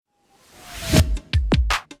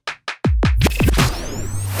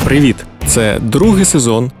Привіт! Це другий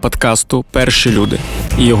сезон подкасту «Перші люди»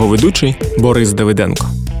 і його ведучий Борис Давиденко.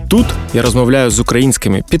 Тут я розмовляю з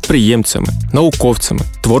українськими підприємцями, науковцями,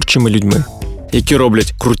 творчими людьми, які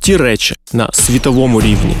роблять круті речі на світовому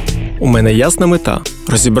рівні. У мене ясна мета –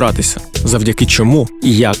 розібратися, завдяки чому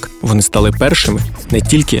і як вони стали першими не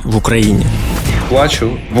тільки в Україні. Плачу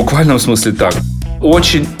в буквальном смысле так.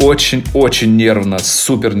 Очень нервно,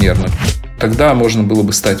 супер нервно. Тогда можно было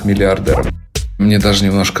бы стать миллиардером. Мне даже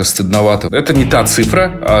немножко стыдновато. Это не та цифра,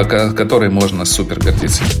 которой можно супер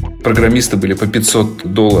гордиться. Программисты были по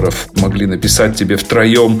 $500, могли написать тебе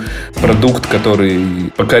втроем продукт,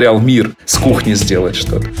 который покорял мир, с кухни сделать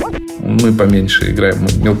что-то. Мы поменьше играем,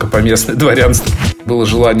 мы мелкопоместное дворянство. Было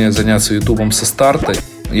желание заняться ютубом со старта.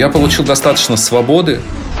 Я получил достаточно свободы.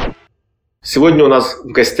 Сегодня у нас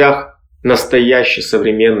в гостях настоящий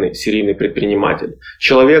современный серийный предприниматель.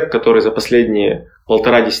 Человек, который за последние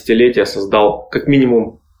 1,5 десятилетия создал как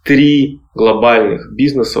минимум 3 глобальных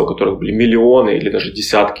бизнеса, у которых были миллионы или даже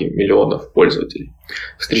десятки миллионов пользователей.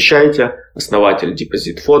 Встречайте, основатель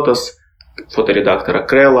DepositPhotos, фоторедактора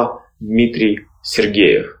Крелла Дмитрий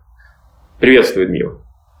Сергєєв. Приветствую, Дмитрий.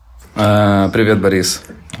 Привет, Борис.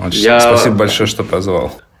 Спасибо большое, что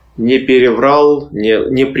позвал. Не переврал,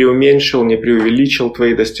 не преуменьшил, не преувеличил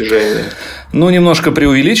твои достижения? Немножко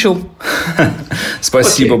преувеличил.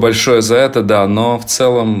 Спасибо большое за это, да. Но в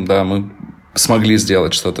целом, да, мы смогли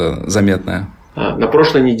сделать что-то заметное. На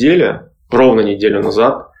прошлой неделе, ровно неделю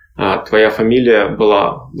назад, твоя фамилия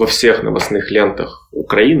была во всех новостных лентах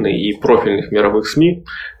Украины и профильных мировых СМИ.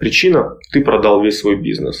 Причина – ты продал весь свой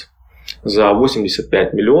бизнес. За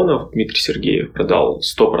 85 миллионов Дмитрий Сергєєв продал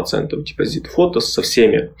 100% DepositPhotos со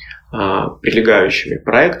всеми прилегающими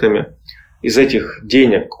проектами. Из этих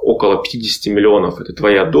денег около 50 миллионов – это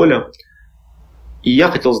твоя доля. И я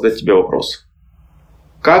хотел задать тебе вопрос.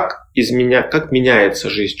 Как меняется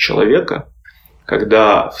жизнь человека,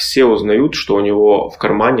 когда все узнают, что у него в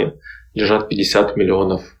кармане лежат 50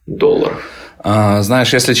 миллионов долларов?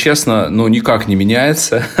 Знаешь, если честно, никак не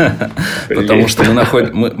меняется, потому что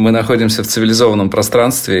мы находимся в цивилизованном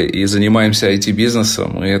пространстве и занимаемся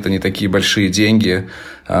IT-бизнесом, и это не такие большие деньги,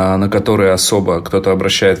 на которые особо кто-то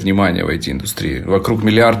обращает внимание в IT-индустрии. Вокруг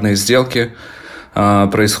миллиардные сделки,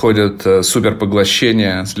 происходят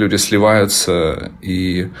суперпоглощения, люди сливаются,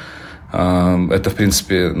 и это, в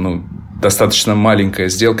принципе, достаточно маленькая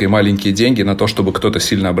сделка и маленькие деньги на то, чтобы кто-то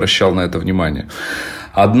сильно обращал на это внимание.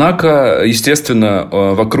 Однако, естественно,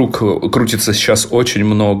 вокруг крутится сейчас очень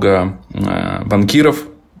много банкиров,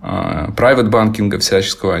 прайвет-банкинга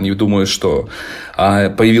всяческого. Они думают, что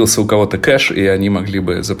появился у кого-то кэш, и они могли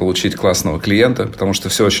бы заполучить классного клиента, потому что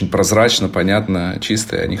все очень прозрачно, понятно,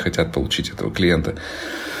 чисто, и они хотят получить этого клиента.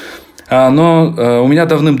 Но у меня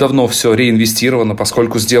давным-давно все реинвестировано,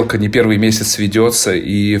 поскольку сделка не первый месяц ведется,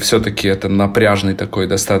 и все-таки это напряжный такой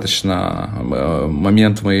достаточно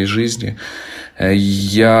момент в моей жизни.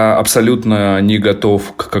 Я абсолютно не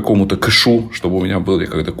готов к какому-то кэшу, чтобы у меня была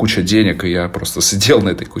какая-то куча денег, и я просто сидел на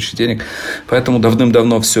этой куче денег. Поэтому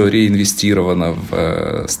давным-давно все реинвестировано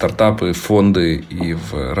в стартапы, фонды и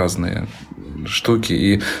в разные штуки.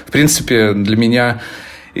 И, в принципе, для меня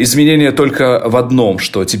изменение только в одном,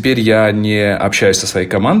 что теперь я не общаюсь со своей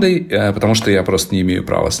командой, потому что я просто не имею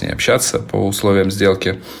права с ней общаться по условиям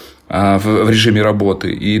сделки в режиме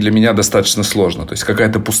работы. И для меня достаточно сложно. То есть,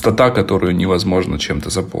 какая-то пустота, которую невозможно чем-то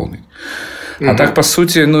заполнить. А так, по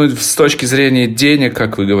сути, с точки зрения денег,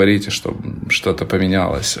 как вы говорите, что что-то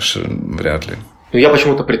поменялось, вряд ли. Я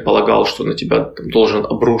почему-то предполагал, что на тебя должен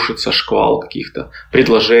обрушиться шквал каких-то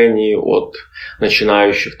предложений от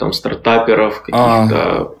начинающих стартаперов,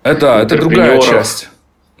 каких-то это другая часть.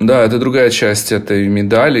 Да, это другая часть этой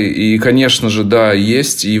медали. И, конечно же, да,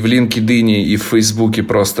 есть и в LinkedIn, и в Фейсбуке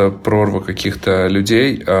просто прорва каких-то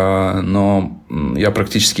людей, но я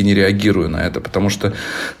практически не реагирую на это, потому что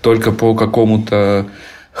только по какому-то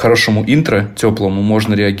хорошему интро, теплому,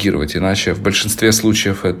 можно реагировать. Иначе в большинстве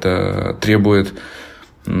случаев это требует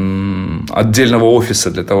отдельного офиса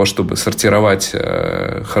для того, чтобы сортировать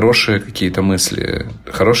хорошие какие-то мысли,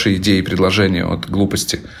 хорошие идеи, предложения от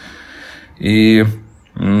глупости. И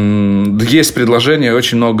есть предложения,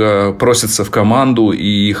 очень много просятся в команду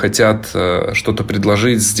и хотят что-то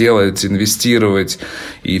предложить, сделать, инвестировать.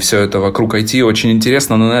 И все это вокруг IT очень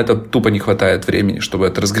интересно, но на это тупо не хватает времени, чтобы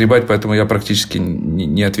это разгребать, поэтому я практически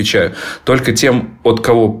не отвечаю. Только тем, от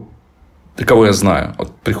кого я знаю,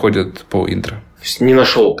 приходят по интро. То есть не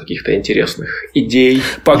нашел каких-то интересных идей?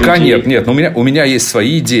 Пока людей. Нет. Но у меня есть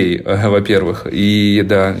свои идеи, во-первых. И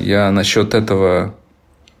да, я насчет этого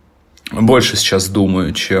больше сейчас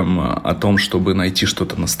думаю, чем о том, чтобы найти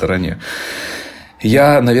что-то на стороне.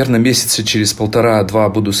 Я, наверное, месяца через 1,5-2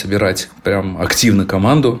 буду собирать прям активно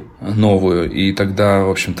команду новую, и тогда, в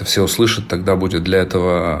общем-то, все услышат, тогда будет для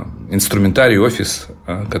этого инструментарий, офис,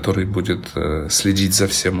 который будет следить за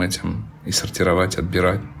всем этим и сортировать,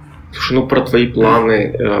 отбирать. Слушай, про твои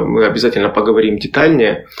планы мы обязательно поговорим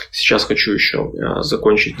детальнее. Сейчас хочу еще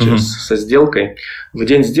закончить со сделкой. В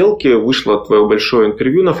день сделки вышло твое большое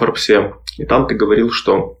интервью на Форбсе, и там ты говорил,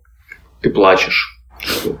 что ты плачешь.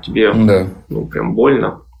 Что тебе прям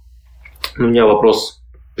больно. У меня вопрос,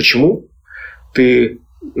 почему ты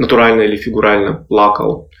натурально или фигурально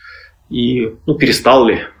плакал? И перестал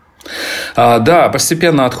ли? Да,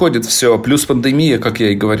 постепенно отходит все. Плюс пандемия, как я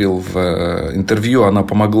и говорил в интервью, она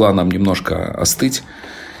помогла нам немножко остыть.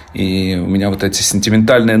 И у меня вот эти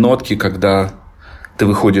сентиментальные нотки, когда ты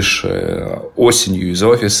выходишь осенью из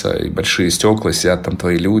офиса, и большие стекла, сидят там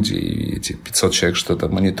твои люди, и эти 500 человек что-то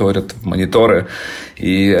мониторят в мониторы,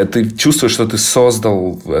 и ты чувствуешь, что ты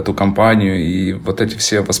создал эту компанию, и вот эти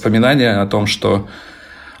все воспоминания о том, что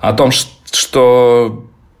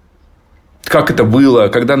как это было,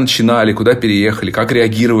 когда начинали, куда переехали, как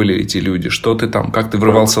реагировали эти люди, что ты там, как ты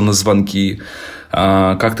врывался на звонки,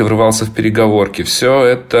 как ты врывался в переговорки, все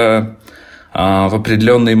это в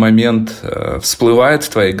определенный момент всплывает в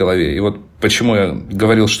твоей голове. И вот почему я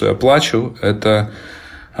говорил, что я плачу, это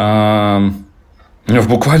в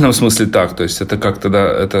буквальном смысле так. То есть это как-то,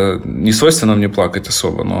 это не свойственно мне плакать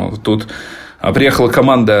особо, но тут приехала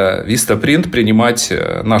команда VistaPrint принимать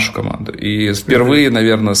нашу команду. И впервые,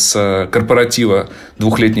 наверное, с корпоратива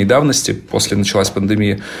 2-летней давности, после началась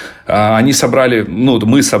пандемия, мы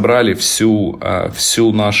собрали всю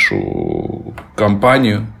нашу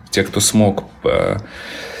компанию, те, кто смог,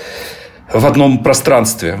 в одном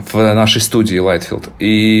пространстве в нашей студии Lightfield.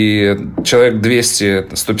 И человек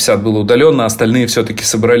 200-150 было удаленно, а остальные все-таки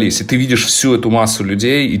собрались. И ты видишь всю эту массу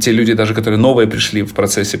людей, и те люди, даже которые новые пришли в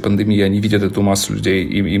процессе пандемии, они видят эту массу людей,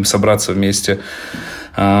 и им собраться вместе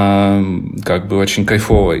очень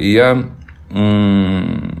кайфово. И я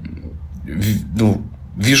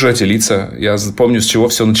вижу эти лица, я помню, с чего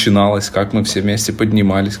все начиналось, как мы все вместе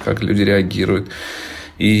поднимались, как люди реагируют.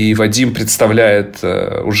 И Вадим представляет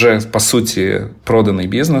уже, по сути, проданный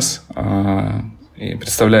бизнес и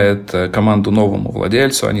представляет команду новому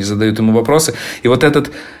владельцу. Они задают ему вопросы. И вот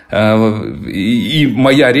и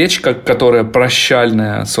моя речь, которая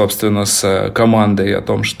прощальная, собственно, с командой о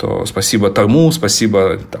том, что спасибо тому,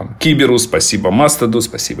 спасибо Киберу, спасибо Мастеду,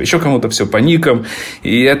 спасибо еще кому-то, все по никам.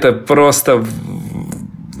 И это просто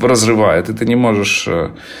разрывает. И ты не можешь...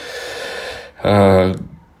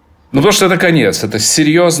 потому что это конец. Это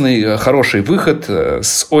серьезный, хороший выход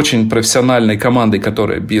с очень профессиональной командой,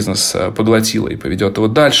 которая бизнес поглотила и поведет его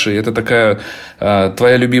дальше. И это такая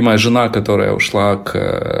твоя любимая жена, которая ушла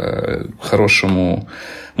к хорошему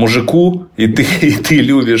мужику, и ты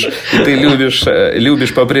любишь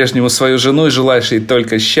по-прежнему свою жену и желаешь ей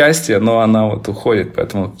только счастья, но она уходит,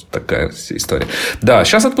 поэтому такая история. Да,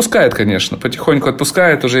 сейчас отпускает, конечно, потихоньку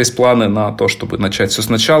отпускает, уже есть планы на то, чтобы начать все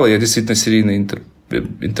сначала. Я действительно серийный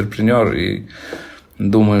интерпренер и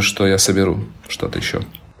думаю, что я соберу что-то еще.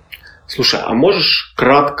 Слушай, а можешь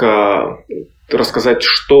кратко рассказать,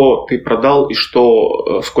 что ты продал и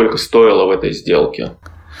сколько стоило в этой сделке?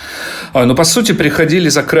 По сути, приходили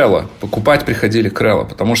за Крелла. Покупать приходили Крелла,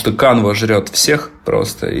 потому что Canva жрет всех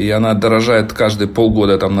просто, и она дорожает каждые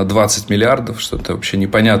полгода на 20 миллиардов, что-то вообще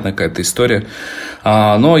непонятная какая-то история.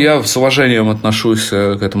 Но я с уважением отношусь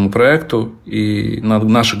к этому проекту, и на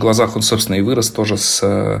наших глазах он, собственно, и вырос тоже.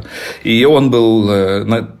 И он был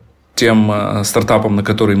тем стартапом, на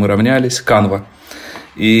который мы равнялись, Canva.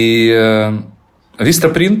 И...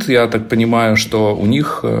 VistaPrint, я так понимаю, что у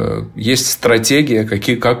них есть стратегия,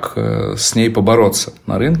 как с ней побороться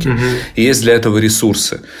на рынке. И есть для этого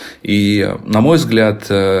ресурсы. И, на мой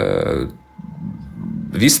взгляд,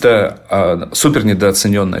 Vista супер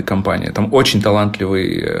недооцененная компания. Там очень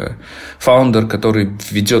талантливый фаундер, который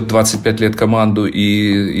ведет 25 лет команду,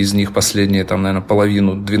 и из них последние, наверное,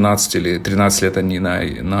 половину, 12 или 13 лет они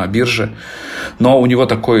на бирже. Но у него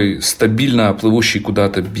такой стабильно плывущий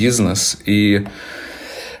куда-то бизнес. И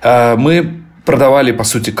мы продавали, по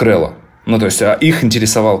сути, Крелла. То есть, их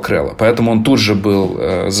интересовал Крелла. Поэтому он тут же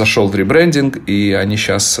зашел в ребрендинг, и они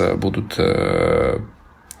сейчас будут...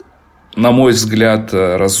 на мой взгляд,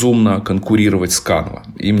 разумно конкурировать с Canva.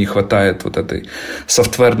 Им не хватает этой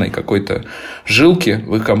софтверной какой-то жилки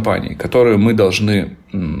в их компании, которую мы должны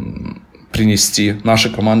принести, наша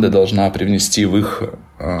команда должна привнести в их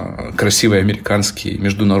красивый американский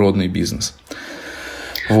международный бизнес.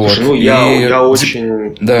 Слушай, я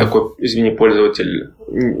очень такой, извини, пользователь.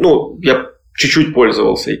 Я чуть-чуть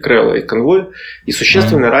пользовался и Крелла, и Конвой, и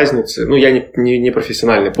существенной разницы, ну, я не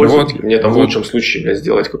профессиональный пользователь, мне там в лучшем случае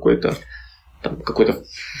сделать какое-то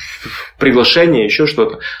приглашение, еще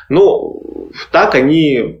что-то. Ну, так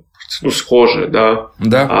они, ну, схожи, да.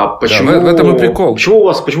 Да, а почему, да, в этом и прикол. Почему у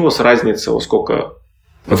вас разница, сколько...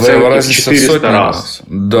 Разница в сотни раз.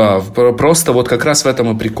 Да, просто вот как раз в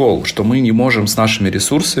этом и прикол, что мы не можем с нашими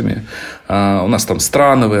ресурсами, у нас там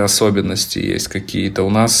страновые особенности есть какие-то,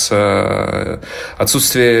 у нас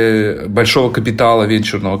отсутствие большого капитала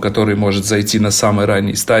венчурного, который может зайти на самой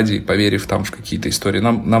ранней стадии, поверив там в какие-то истории.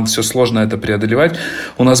 Нам все сложно это преодолевать.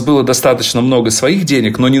 У нас было достаточно много своих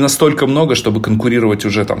денег, но не настолько много, чтобы конкурировать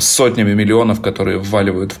уже там с сотнями миллионов, которые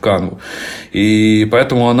вваливают в канву. И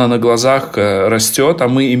поэтому она на глазах растет,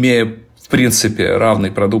 а мы, имея, в принципе,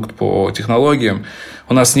 равный продукт по технологиям,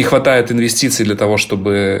 у нас не хватает инвестиций для того,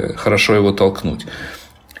 чтобы хорошо его толкнуть.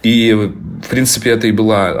 И, в принципе, это и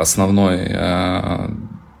была основной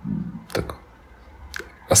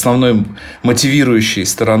мотивирующей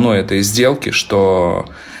стороной этой сделки, что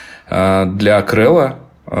для Крелла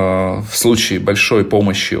в случае большой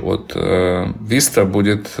помощи от Vista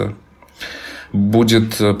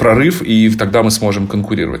будет прорыв, и тогда мы сможем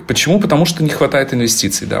конкурировать. Почему? Потому что не хватает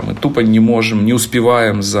инвестиций. Да. Мы тупо не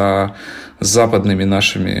успеваем за западными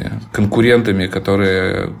нашими конкурентами,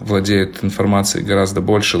 которые владеют информацией гораздо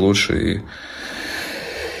больше, лучше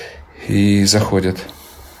и заходят.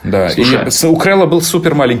 Да. И у Крелла был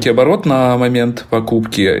супер маленький оборот на момент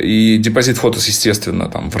покупки, и DepositPhotos, естественно,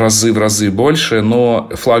 там в разы больше, но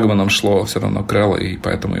флагманом шло все равно Крелла, и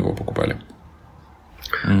поэтому его покупали.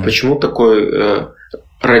 Почему такой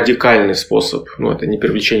радикальный способ? Ну, это не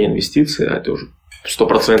привлечение инвестиций, а это уже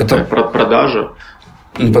 100% продажа.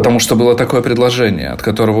 Потому что было такое предложение, от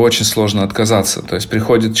которого очень сложно отказаться. То есть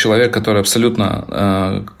приходит человек, который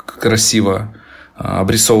абсолютно красиво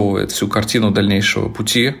обрисовывает всю картину дальнейшего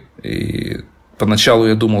пути. И поначалу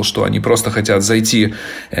я думал, что они просто хотят зайти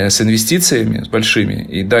с инвестициями, с большими,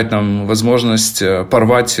 и дать нам возможность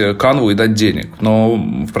порвать канву и дать денег. Но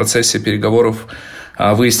в процессе переговоров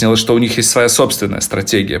выяснилось, что у них есть своя собственная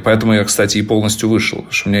стратегия. Поэтому я, кстати, и полностью вышел.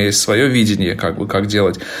 Потому что у меня есть свое видение, как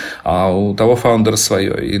делать, а у того фаундера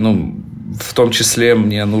свое. И, в том числе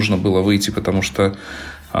мне нужно было выйти, потому что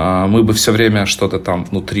мы бы все время что-то там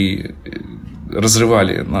внутри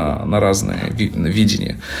разрывали на разные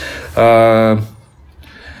видения.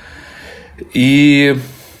 И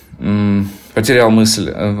потерял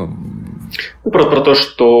мысль. Про то,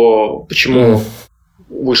 что почему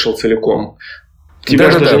вышел целиком.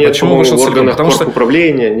 Тебя же даже нет, по-моему, в органах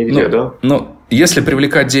управления, нигде, да? Если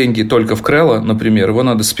привлекать деньги только в Крелла, например, его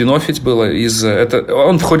надо спин-оффить было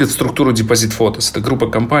он входит в структуру DepositPhotos. Это группа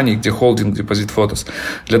компаний, где холдинг DepositPhotos.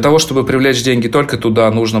 Для того, чтобы привлечь деньги только туда,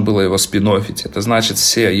 нужно было его спин-оффить. Это значит,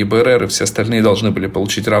 все ЕБРР и все остальные должны были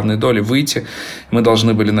получить равные доли, выйти, мы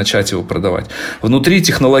должны были начать его продавать. Внутри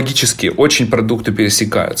технологически очень продукты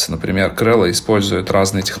пересекаются. Например, Крелла использует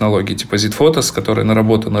разные технологии DepositPhotos, которые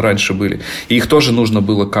наработаны раньше были. И их тоже нужно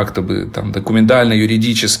было как-то бы документально,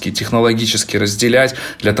 юридически, технологически разделять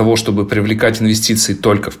для того, чтобы привлекать инвестиции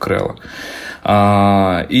только в Крелла.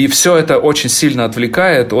 И все это очень сильно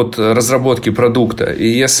отвлекает от разработки продукта. И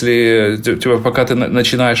если пока ты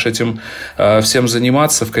начинаешь этим всем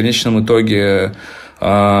заниматься, в конечном итоге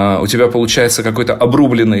у тебя получается какой-то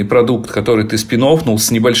обрубленный продукт, который ты спин-оффнул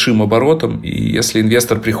с небольшим оборотом. И если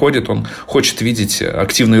инвестор приходит, он хочет видеть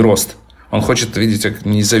активный рост. Он хочет видеть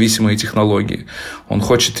независимые технологии. Он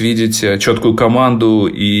хочет видеть четкую команду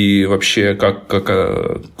и вообще,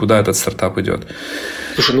 куда этот стартап идет.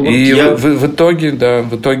 Слушай, в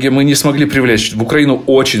итоге мы не смогли привлечь. В Украину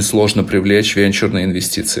очень сложно привлечь венчурные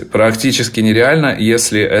инвестиции. Практически нереально,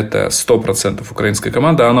 если это 100% украинская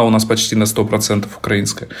команда, а она у нас почти на 100%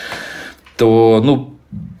 украинская, то,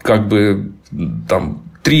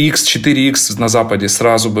 3x, 4x на Западе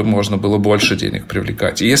сразу бы можно было больше денег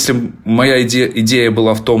привлекать. И если моя идея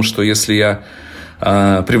была в том, что если я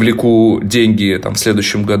привлеку деньги в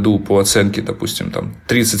следующем году по оценке, допустим,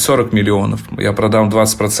 30-40 миллионов, я продам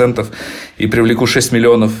 20% и привлеку 6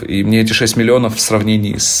 миллионов, и мне эти 6 миллионов в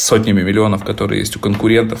сравнении с сотнями миллионов, которые есть у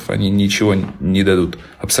конкурентов, они ничего не дадут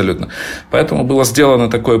абсолютно. Поэтому было сделано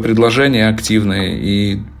такое предложение активное,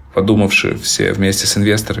 и подумавши все вместе с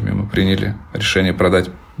инвесторами, мы приняли решение продать.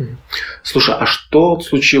 Слушай, а что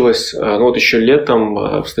случилось? Еще летом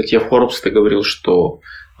в статье Forbes ты говорил, что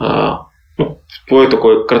твой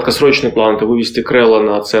такой краткосрочный план – это вывести Крелла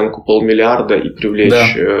на оценку 500 миллиона и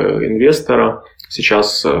привлечь инвестора.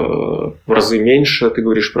 Сейчас в разы меньше, ты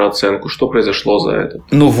говоришь про оценку. Что произошло за это?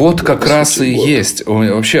 Как раз и есть.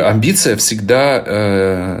 Вообще амбиция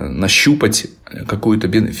всегда нащупать какую-то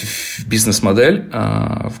бизнес-модель,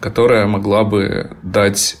 которая могла бы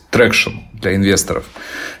дать трекшн для инвесторов.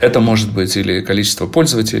 Это может быть или количество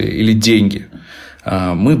пользователей, или деньги.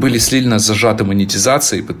 Мы были сильно зажаты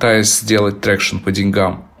монетизацией, пытаясь сделать трекшн по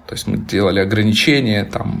деньгам. То есть мы делали ограничения,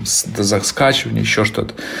 там, за скачивание, еще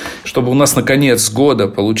что-то. Чтобы у нас на конец года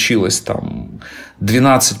получилось там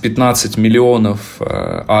 12-15 миллионов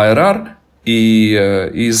ARR, и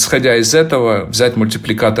исходя из этого взять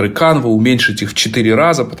мультипликаторы Canva, уменьшить их в 4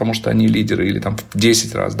 раза, потому что они лидеры, или там в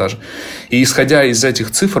 10 раз даже. И исходя из этих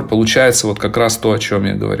цифр получается вот как раз то, о чем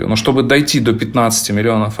я говорю. Но чтобы дойти до 15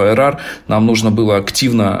 миллионов ARR, нам нужно было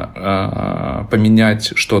активно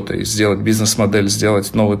поменять что-то, и сделать бизнес-модель,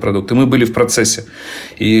 сделать новый продукт. И мы были в процессе.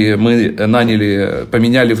 И мы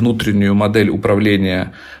поменяли внутреннюю модель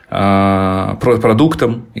управления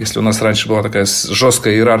продуктом. Если у нас раньше была такая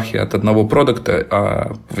жесткая иерархия от одного продукта,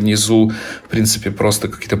 а внизу, в принципе, просто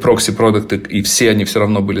какие-то прокси-продукты, и все они все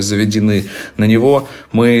равно были заведены на него,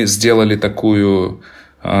 мы сделали такую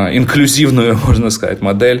инклюзивную, можно сказать,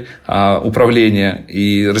 модель управления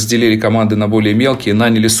и разделили команды на более мелкие,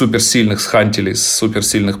 наняли суперсильных, схантили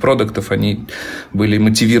суперсильных продуктов, они были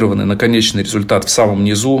мотивированы на конечный результат в самом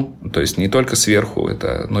низу, то есть не только сверху,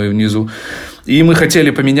 но и внизу. И мы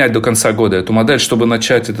хотели поменять до конца года эту модель, чтобы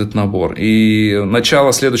начать этот набор. И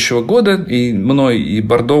начало следующего года и мной, и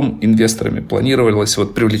бордом, инвесторами планировалось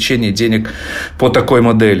вот привлечение денег по такой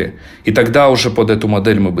модели. И тогда уже под эту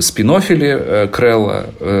модель мы бы спин-оффили Крелла,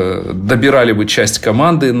 добирали бы часть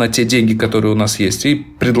команды на те деньги, которые у нас есть, и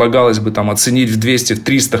предлагалось бы там оценить в 200, в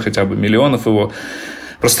 300 хотя бы миллионов его.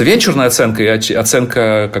 Просто венчурная оценка и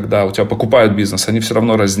оценка, когда у тебя покупают бизнес, они все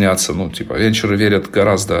равно разнятся. Ну, типа, венчуры верят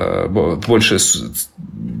гораздо больше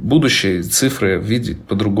будущее, цифры видят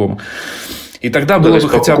по-другому. И тогда было бы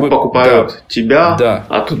хотя бы... Покупают тебя,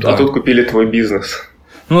 а тут купили твой бизнес.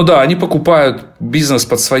 Ну да, они покупают бизнес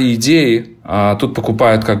под свои идеи, а тут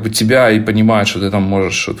покупают как бы тебя и понимают, что ты там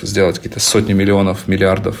можешь что-то сделать, какие-то сотни миллионов,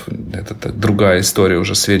 миллиардов. Это другая история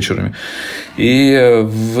уже с венчурами. И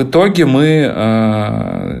в итоге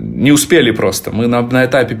мы не успели просто. Мы на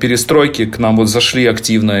этапе перестройки, к нам вот зашли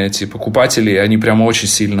активно эти покупатели, и они прямо очень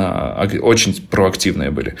сильно, очень проактивные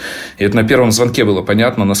были. И это на первом звонке было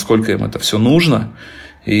понятно, насколько им это все нужно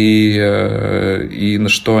и на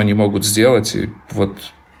что они могут сделать. И вот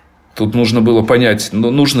тут нужно было понять,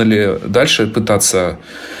 нужно ли дальше пытаться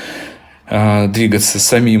двигаться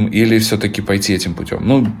самим или все-таки пойти этим путем.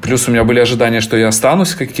 Ну, плюс у меня были ожидания, что я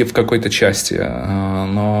останусь в какой-то части,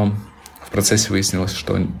 но в процессе выяснилось,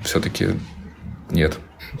 что все-таки нет.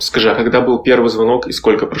 Скажи, а когда был первый звонок и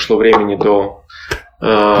сколько прошло времени до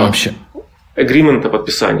вообще агримента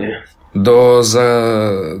подписания? До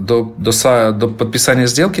подписания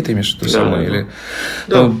сделки ты имеешь в виду со мной? Или...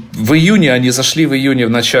 Да. Ну, в июне они зашли, в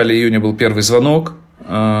начале июня был первый звонок.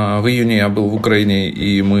 В июне я был в Украине,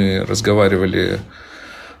 и мы разговаривали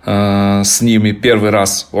с ними первый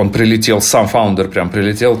раз. Он прилетел, сам фаундер прям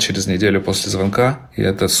прилетел через неделю после звонка. И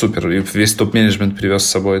это супер. И весь топ-менеджмент привез с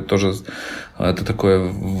собой тоже. Это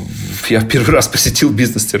такое... Я в первый раз посетил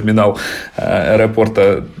бизнес-терминал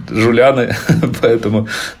аэропорта Жуляны. Поэтому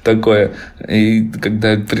такое. И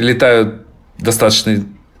когда прилетают достаточно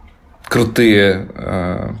крутые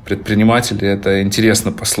предприниматели, это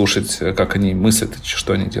интересно послушать, как они мыслят,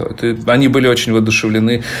 что они делают. И они были очень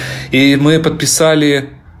воодушевлены. И мы подписали...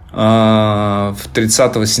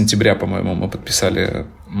 30 сентября, по-моему, мы подписали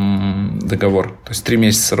договор. То есть 3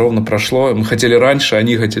 месяца ровно прошло. Мы хотели раньше,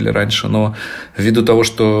 они хотели раньше, но ввиду того,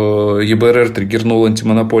 что ЕБРР триггернул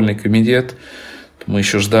антимонопольный комитет, мы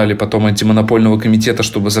еще ждали потом антимонопольного комитета,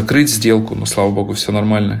 чтобы закрыть сделку, но, слава богу, все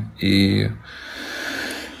нормально. И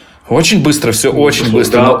очень быстро, все очень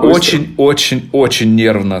быстро, да, но быстро. очень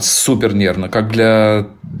нервно, супер нервно, как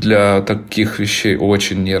для таких вещей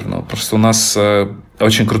очень нервно. Просто у нас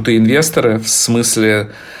очень крутые инвесторы в смысле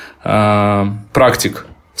практик,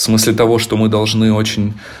 в смысле того, что мы должны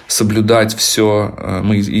очень соблюдать все.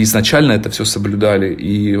 Мы изначально это все соблюдали,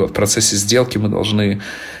 и в процессе сделки мы должны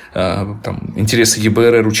интересы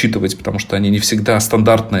ЕБРР учитывать, потому что они не всегда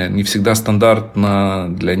стандартные, не всегда стандартно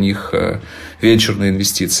для них венчурные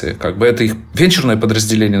инвестиции. Как бы это их венчурное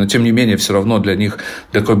подразделение, но тем не менее все равно для них,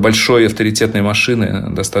 для такой большой авторитетной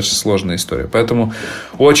машины достаточно сложная история. Поэтому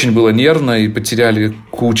очень было нервно и потеряли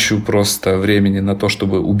кучу просто времени на то,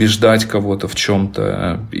 чтобы убеждать кого-то в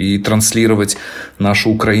чем-то и транслировать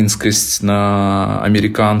нашу украинскость на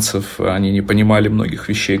американцев. Они не понимали многих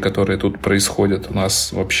вещей, которые тут происходят у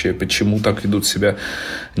нас вообще. Почему так ведут себя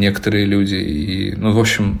некоторые люди. И, в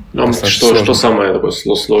общем, что самое такое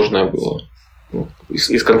сложное было?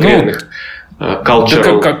 Из конкретных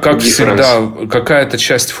cultural как всегда, какая-то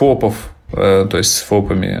часть ФОПов то есть с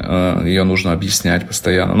ФОПами, ее нужно объяснять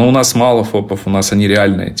постоянно. Но у нас мало ФОПов, у нас они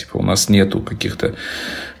реальные, типа у нас нету каких-то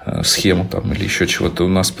схем там или еще чего-то у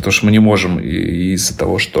нас, потому что мы не можем из-за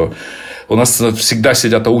того, что у нас всегда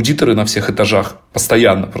сидят аудиторы на всех этажах,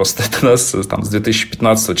 постоянно просто. Это у нас там, с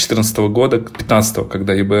 2015-2014 года, 2015,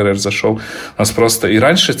 когда ЕБРР зашел, у нас просто и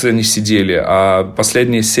раньше они сидели, а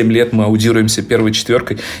последние 7 лет мы аудируемся первой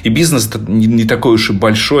четверкой. И бизнес не такой уж и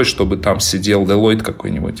большой, чтобы там сидел Deloitte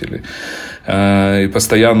какой-нибудь или и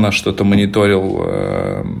постоянно что-то мониторил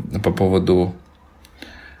по поводу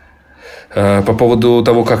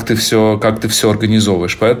того, как ты все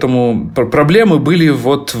организовываешь. Поэтому проблемы были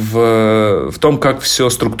вот в том, как все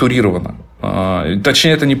структурировано.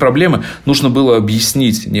 Точнее, это не проблемы. Нужно было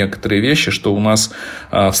объяснить некоторые вещи, что у нас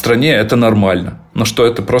в стране это нормально. Но что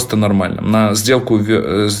это просто нормально. На сделку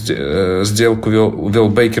вел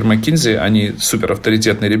Бейкер Маккинзи. Они супер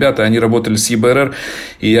авторитетные ребята. Они работали с ЕБРР,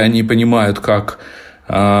 и они понимают, как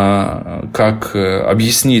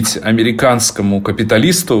объяснить американскому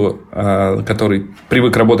капиталисту, который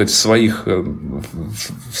привык работать в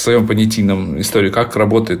своем понятийном истории, как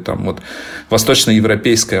работает там вот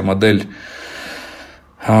восточноевропейская модель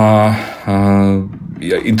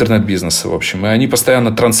интернет-бизнеса, в общем. И они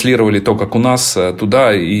постоянно транслировали то, как у нас,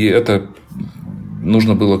 туда, и это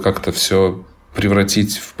нужно было как-то все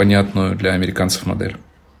превратить в понятную для американцев модель.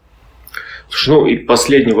 Слушай, ну и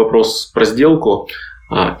последний вопрос про сделку.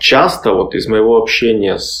 Часто вот из моего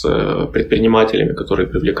общения с предпринимателями, которые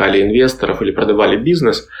привлекали инвесторов или продавали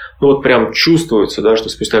бизнес, ну вот прям чувствуется, да, что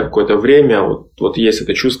спустя какое-то время вот есть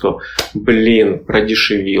это чувство,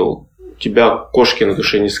 продешевил. У тебя кошки на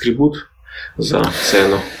душе не скребут за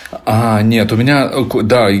цену? Нет, у меня,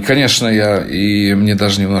 да, и, конечно, мне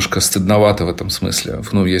даже немножко стыдновато в этом смысле.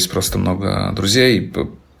 Ну, есть просто много друзей, у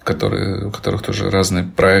которых тоже разные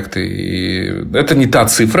проекты. И это не та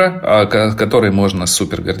цифра, которой можно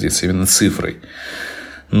супер гордиться, именно цифрой.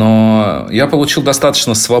 Но я получил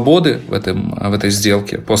достаточно свободы в этой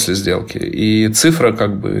сделке, после сделки. И цифра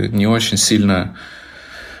как бы не очень сильно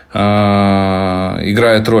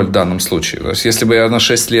играет роль в данном случае. То есть, если бы я на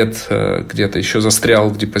 6 лет где-то еще застрял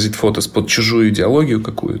в DepositPhotos под чужую идеологию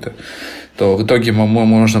какую-то, то в итоге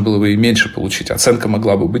можно было бы и меньше получить. Оценка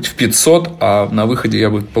могла бы быть в 500, а на выходе я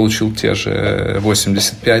бы получил те же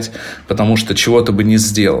 85, потому что чего-то бы не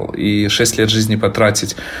сделал. И 6 лет жизни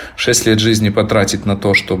потратить на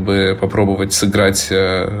то, чтобы попробовать сыграть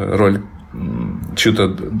роль в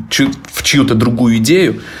чью-то другую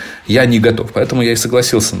идею, я не готов. Поэтому я и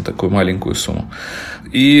согласился на такую маленькую сумму.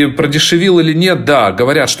 И продешевил или нет? Да,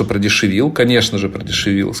 говорят, что продешевил. Конечно же,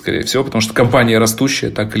 продешевил, скорее всего, потому что компания растущая,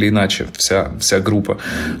 так или иначе, вся группа.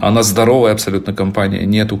 Она здоровая абсолютно компания,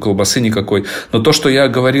 нету колбасы никакой. Но то, что я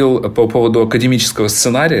говорил по поводу академического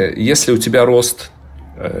сценария, если у тебя рост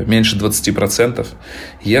меньше 20%,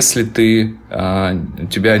 если у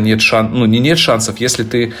тебя нет шансов, нет шансов,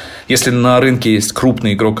 если на рынке есть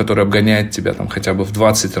крупный игрок, который обгоняет тебя там хотя бы в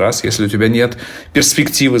 20 раз, если у тебя нет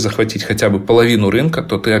перспективы захватить хотя бы половину рынка,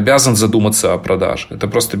 то ты обязан задуматься о продаже. Это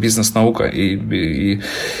просто бизнес-наука, и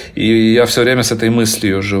я все время с этой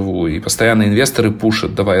мыслью живу, и постоянно инвесторы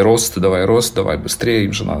пушат: давай рост, давай быстрее,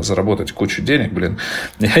 им же надо заработать кучу денег,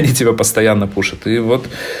 и они тебя постоянно пушат. И вот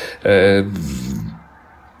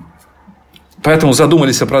поэтому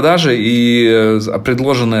задумались о продаже, и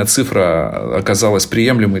предложенная цифра оказалась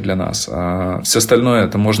приемлемой для нас. А все остальное,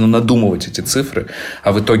 это можно надумывать эти цифры,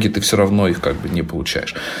 а в итоге ты все равно их как бы не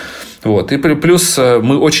получаешь. Вот. И плюс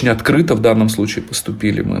мы очень открыто в данном случае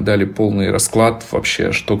поступили. Мы дали полный расклад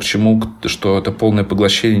вообще, что к чему, что это полное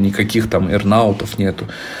поглощение, никаких там эрнаутов нету,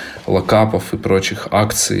 локапов и прочих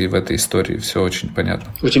акций в этой истории. Все очень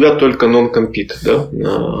понятно. У тебя только non-compete, да?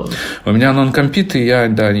 У меня non-compete, и я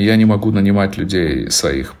не могу нанимать людей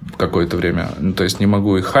своих какое-то время. То есть не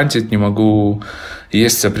могу их хантить, не могу.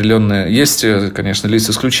 Есть, конечно, лист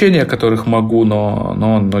исключения, которых могу, но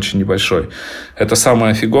он очень небольшой. Это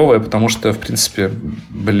самое фиговое, потому что, в принципе,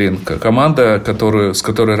 команда, с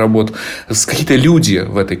которой работаю, какие-то люди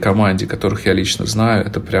в этой команде, которых я лично знаю,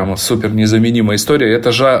 это прямо супер незаменимая история.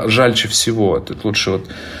 Это жальче всего. Тут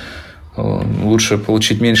лучше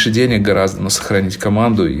получить меньше денег гораздо, но сохранить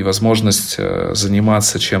команду и возможность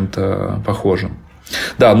заниматься чем-то похожим.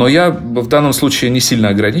 Да, но я в данном случае не сильно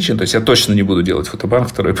ограничен, то есть я точно не буду делать фотобанк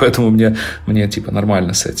второй, поэтому мне типа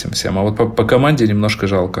нормально с этим всем. А вот по команде немножко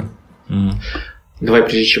жалко. Давай,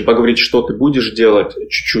 прежде чем поговорить, что ты будешь делать,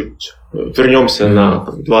 чуть-чуть вернемся на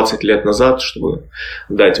 20 лет назад, чтобы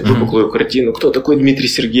дать выпуклую картину. Кто такой Дмитрий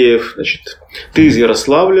Сергєєв? Значит, ты из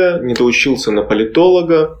Ярославля, не доучился на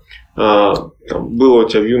политолога, было у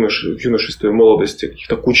тебя в юношестве, в молодости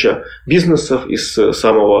каких-то куча бизнесов, и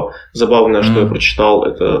самого забавного, что я прочитал,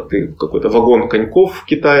 это ты какой-то вагон коньков в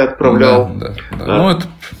Китай отправлял. Да.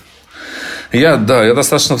 Я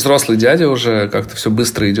достаточно взрослый дядя уже, как-то все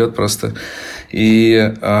быстро идет просто.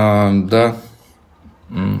 И да.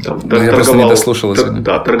 Я просто не дослушал сегодня.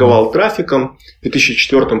 Да, торговал трафиком. В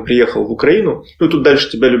 2004 приехал в Украину. Ну, и тут дальше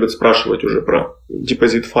тебя любят спрашивать уже про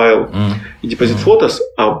DepositFile и DepositPhotos.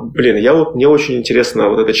 Мне очень интересна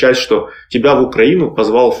вот эта часть, что тебя в Украину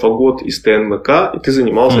позвал Фагот из ТНМК, и ты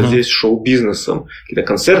занимался здесь шоу-бизнесом. Какие-то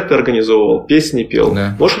концерты организовывал, песни пел.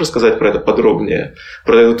 Да. Можешь рассказать про это подробнее?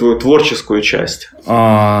 Про эту твою творческую часть?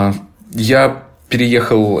 Я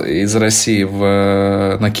переехал из России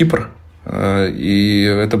на Кипр. И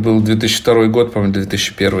это был 2002 год, по-моему,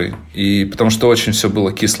 2001. И потому что очень все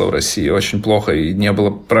было кисло в России, очень плохо, и не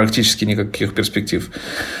было практически никаких перспектив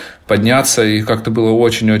подняться, и как-то было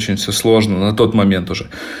очень-очень все сложно на тот момент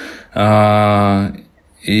уже.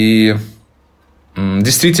 И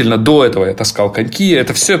действительно, до этого я таскал коньки,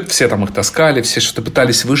 это все там их таскали, все что-то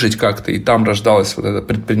пытались выжить как-то, и там рождалась вот эта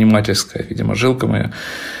предпринимательская, видимо, жилка моя.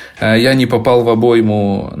 Я не попал в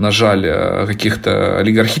обойму, на жаль, каких-то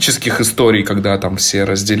олигархических историй, когда там все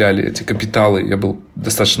разделяли эти капиталы. Я был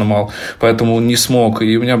достаточно мал, поэтому не смог.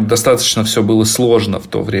 И у меня достаточно все было сложно в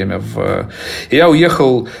то время. И я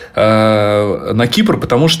уехал на Кипр,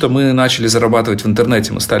 потому что мы начали зарабатывать в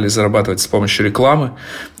интернете. Мы стали зарабатывать с помощью рекламы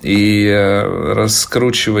и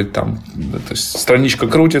раскручивать там. То есть страничка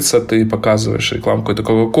крутится, ты показываешь рекламу какой-то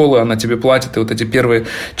Кока-Колы, она тебе платит. И вот эти первые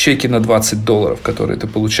чеки на $20, которые ты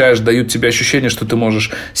получаешь, дают тебе ощущение, что ты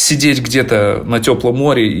можешь сидеть где-то на теплом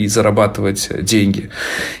море и зарабатывать деньги.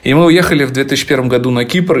 И мы уехали в 2001 году на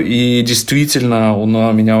Кипр, и действительно у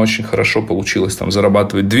меня очень хорошо получилось там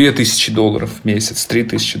зарабатывать $2000 в месяц,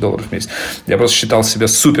 $3000 в месяц. Я просто считал себя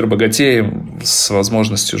супер богатеем с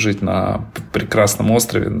возможностью жить на прекрасном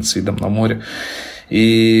острове с видом на море.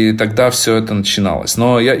 И тогда все это начиналось.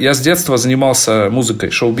 Но я с детства занимался музыкой,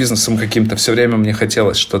 шоу-бизнесом каким-то. Все время мне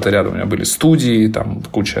хотелось что-то рядом. У меня были студии, там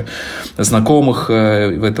куча знакомых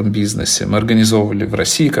в этом бизнесе. Мы организовывали в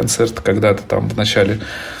России концерт когда-то там в начале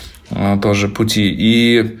тоже пути.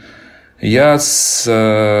 И я с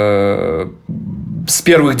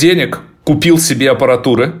первых денег купил себе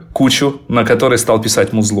аппаратуры, кучу, на которой стал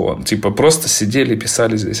писать музло. Типа просто сидели и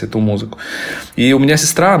писали здесь эту музыку. И у меня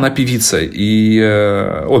сестра, она певица, и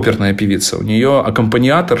оперная певица. У нее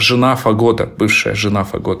аккомпаниатор жена Фагота, бывшая жена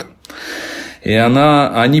Фагота. И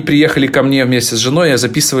они приехали ко мне вместе с женой, и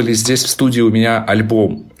записывали здесь в студии у меня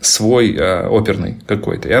альбом свой оперный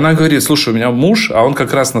какой-то. И она говорит: слушай, у меня муж, а он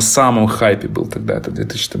как раз на самом хайпе был тогда, это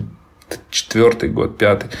 2004 год,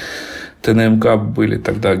 2005. ТНМК были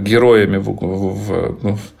тогда героями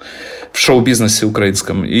в шоу-бизнесе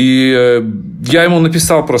украинском. И я ему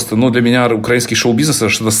написал просто, для меня украинский шоу-бизнес – это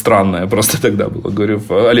что-то странное просто тогда было. Говорю: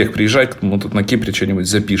 Олег, приезжай, мы тут на Кипре что-нибудь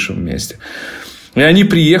запишем вместе. И они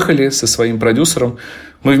приехали со своим продюсером.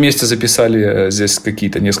 Мы вместе записали здесь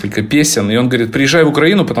какие-то несколько песен. И он говорит: приезжай в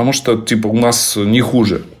Украину, потому что у нас не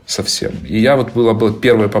хуже совсем. И была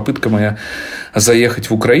первая попытка моя заехать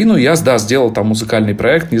в Украину. Я, сделал там музыкальный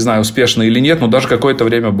проект. Не знаю, успешно или нет, но даже какое-то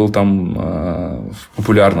время был там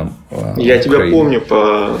популярным. Я тебя помню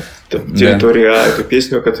по территории А, эту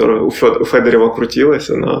песню, которая у Федорева крутилась,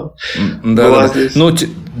 она была здесь.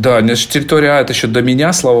 Территория А это еще до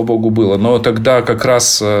меня, слава богу, было. Но тогда как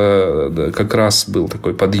раз был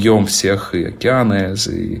такой подъем всех, и Океанез,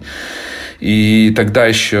 и тогда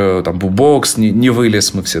еще там Бубокс не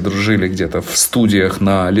вылез, мы все дружили где-то в студиях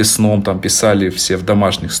на Лесном, там писали все в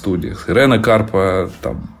домашних студиях. Ирена Карпа,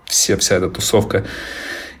 там вся эта тусовка.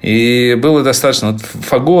 И было достаточно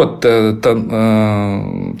Фагот,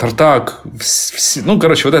 Тартак,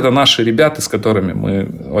 вот это наши ребята, с которыми мы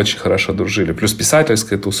очень хорошо дружили. Плюс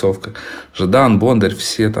писательская тусовка, Жадан, Бондарь,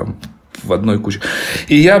 все там в одной куче.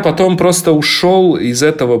 И я потом просто ушел из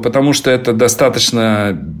этого, потому что это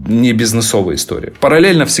достаточно не бизнесовая история.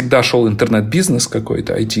 Параллельно всегда шел интернет-бизнес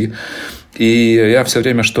какой-то, IT. И я все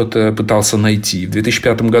время что-то пытался найти. В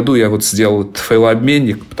 2005 году я сделал этот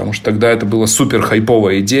файлообменник, потому что тогда это была супер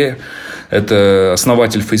хайповая идея. Это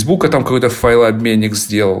основатель Фейсбука там какой-то файлообменник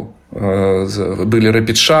сделал. Были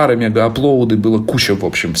рэпид-шары, мега-аплоуды, было куча, в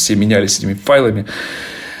общем, все менялись этими файлами.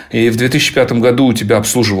 И в 2005 году у тебя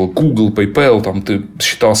обслуживал Google, PayPal, там ты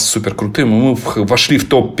считался супер крутым. И мы вошли в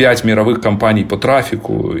топ-5 мировых компаний по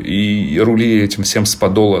трафику и рулили этим всем с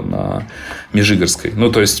подола на Межигорской.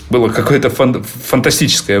 То есть было какое-то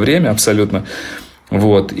фантастическое время абсолютно.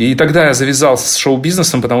 И тогда я завязался с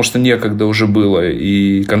шоу-бизнесом, потому что некогда уже было,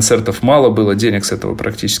 и концертов мало было, денег с этого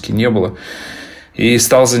практически не было. и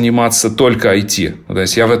стал заниматься только IT. То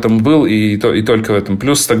есть я в этом был и только в этом.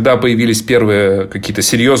 Плюс тогда появились первые какие-то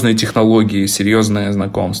серьезные технологии, серьезное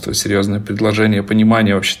знакомство, серьезное предложение,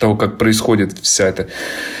 понимание вообще того, как происходит вся эта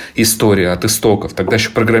история от истоков. Тогда еще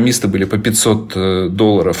программисты были по $500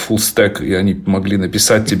 full stack, и они могли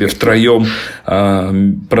написать тебе втроем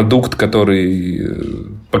продукт, который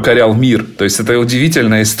покорял мир. То есть это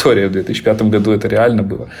удивительная история. В 2005 году это реально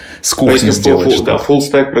было. С кухни сделать. Да, full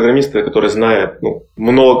stack программисты, которые знают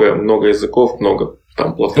много языков, много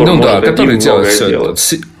там платформ. Ну да, которые делают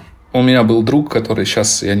все. У меня был друг, который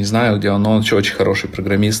сейчас, я не знаю, где он, но он очень хороший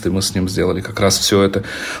программист, и мы с ним сделали как раз все это.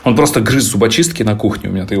 Он просто грыз зубочистки на кухне,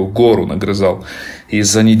 у меня его гору нагрызал. И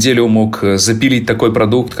за неделю мог запилить такой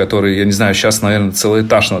продукт, который, я не знаю, сейчас, наверное, целый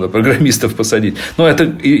этаж надо программистов посадить. Но это,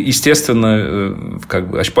 естественно, как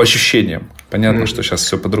бы по ощущениям. Понятно, что сейчас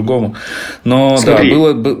все по-другому. Но смотри. Да,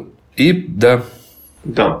 было... И да.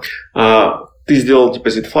 Да. Ты сделал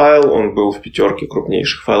DepositFile, он был в 5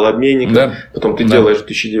 крупнейших файлообменников. Да. Потом ты делаешь в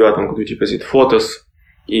 2009 году DepositPhotos.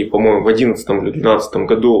 И, по-моему, в 2011 или 2012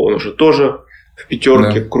 году он уже тоже в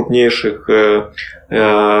 5 крупнейших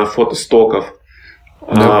фотостоков.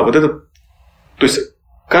 Да. Вот это... То есть,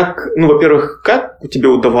 во-первых, как тебе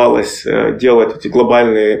удавалось делать эти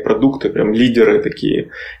глобальные продукты, прям лидеры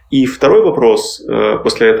такие? И второй вопрос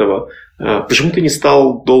после этого. Почему ты не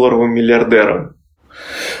стал долларовым миллиардером?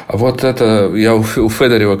 А вот это, я у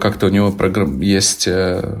Федорева как-то у него есть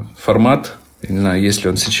формат, не знаю, есть ли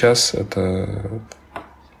он сейчас, это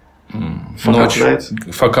ночь.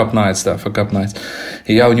 Fuck Up Nights.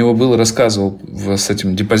 И я у него был и рассказывал с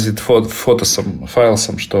этим DepositPhotos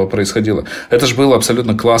файлсом, что происходило. Это же был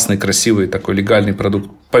абсолютно классный, красивый, такой легальный продукт.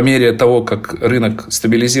 По мере того, как рынок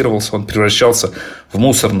стабилизировался, он превращался в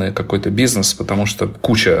мусорный какой-то бизнес, потому что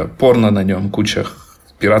куча порно на нем, куча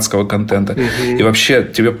пиратского контента. И вообще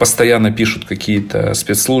тебе постоянно пишут какие-то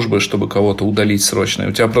спецслужбы, чтобы кого-то удалить срочно. И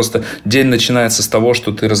у тебя просто день начинается с того,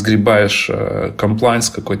 что ты разгребаешь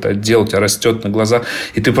комплайнс, какой-то отдел, у тебя растет на глазах,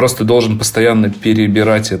 и ты просто должен постоянно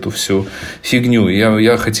перебирать эту всю фигню. И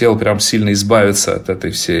я хотел прям сильно избавиться от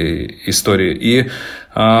этой всей истории.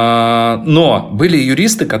 Но были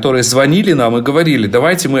юристы, которые звонили нам и говорили: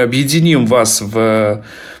 давайте мы объединим вас в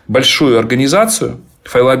большую организацию,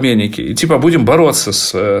 файлообменники, и будем бороться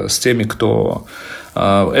с теми, кто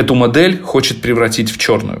эту модель хочет превратить в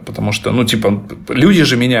черную. Потому что, люди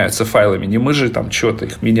же меняются файлами, не мы же там что-то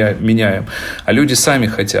их меняем, а люди сами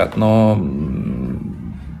хотят. Но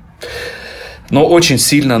очень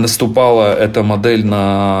сильно наступала эта модель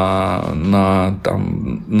на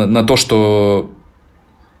то, что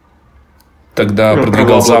тогда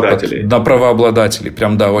продвигал Запад, на правообладателей.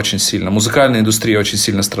 Прям, да, очень сильно. Музыкальная индустрия очень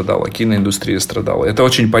сильно страдала, киноиндустрия страдала. Это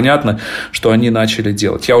очень понятно, что они начали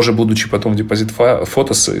делать. Я уже, будучи потом в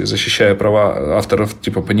DepositPhotos и защищая права авторов,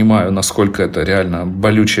 понимаю, насколько это реально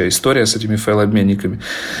болючая история с этими файлообменниками.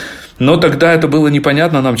 Но тогда это было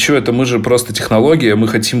непонятно нам, что это, мы же просто технология, мы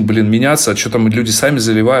хотим, меняться, а что там люди сами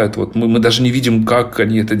заливают, вот мы даже не видим, как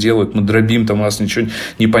они это делают, мы дробим, там у нас ничего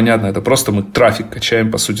не понятно, это просто мы трафик качаем,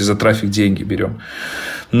 по сути, за трафик деньги берем.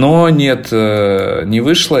 Но нет, не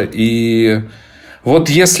вышло, и вот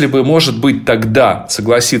если бы, может быть, тогда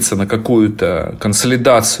согласиться на какую-то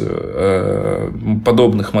консолидацию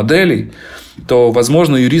подобных моделей, то,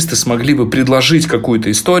 возможно, юристы смогли бы предложить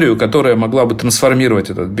какую-то историю, которая могла бы трансформировать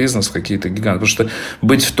этот бизнес в какие-то гиганты. Потому что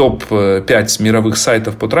быть в топ-5 мировых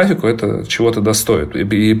сайтов по трафику, это чего-то достоит.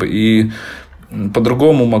 И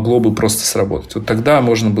по-другому могло бы просто сработать. Вот тогда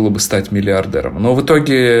можно было бы стать миллиардером. Но в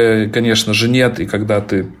итоге, конечно же, нет. И когда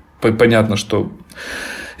понятно, что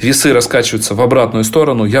весы раскачиваются в обратную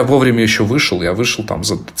сторону. Я вовремя еще вышел. Я вышел там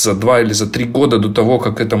за 2 или за 3 года до того,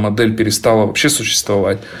 как эта модель перестала вообще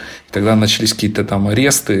существовать. И тогда начались какие-то там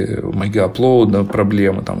аресты, мегаапплоуда,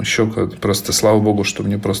 проблемы, там еще просто, слава богу, что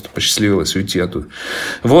мне просто посчастливилось уйти оттуда.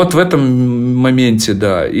 Вот в этом моменте,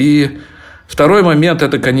 да. И второй момент,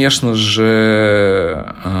 это, конечно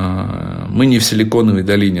же, мы не в Силиконовой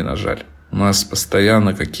долине, на жаль. У нас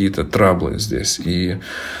постоянно какие-то траблы здесь. И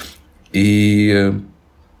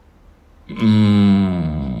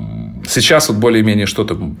сейчас вот более-менее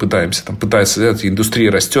что-то пытается делать. Индустрия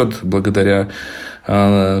растет благодаря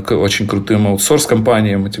очень крутым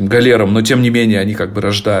аутсорс-компаниям, этим галерам, но тем не менее они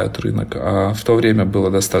рождают рынок. А в то время было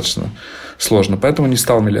достаточно сложно. Поэтому не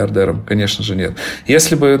стал миллиардером, конечно же, нет.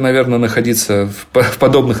 Если бы, наверное, находиться в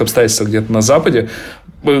подобных обстоятельствах где-то на Западе,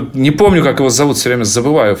 не помню, как его зовут, все время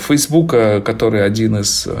забываю, Фейсбука, который один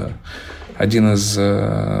из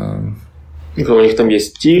у них там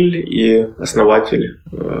есть Тиль и основатель.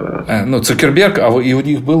 Цукерберг, и у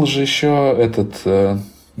них был же еще этот...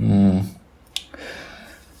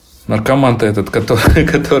 Наркоман-то этот,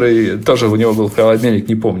 который тоже у него был файлообменник,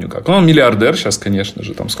 не помню как. Он миллиардер сейчас, конечно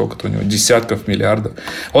же, там сколько-то у него, десятков миллиардов.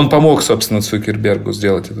 Он помог, собственно, Цукербергу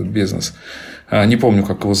сделать этот бизнес. Не помню,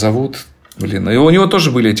 как его зовут. Блин, и у него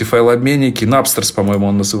тоже были эти файлообменники. Напстерс, по-моему,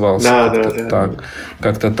 он назывался.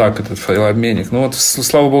 Как-то так этот файлообменник. Ну вот,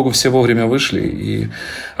 слава богу, все вовремя вышли. И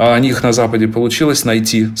у них на Западе получилось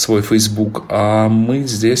найти свой Facebook. А мы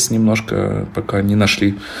здесь немножко пока не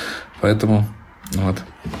нашли. Поэтому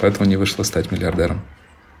не вышло стать миллиардером.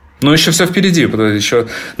 Но еще все впереди, еще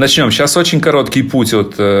начнем. Сейчас очень короткий путь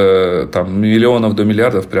от миллионов до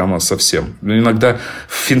миллиардов, прямо совсем. Иногда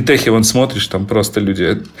в финтехе вон смотришь, там просто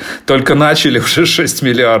люди только начали, уже 6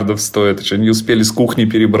 миллиардов стоит, еще не успели с кухни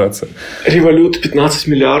перебраться. Револют 15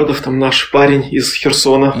 миллиардов, там наш парень из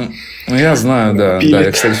Херсона. Ну, я знаю, да.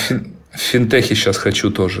 Я, кстати, в финтехе сейчас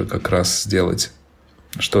хочу тоже как раз сделать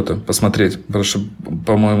что-то, посмотреть. Потому что,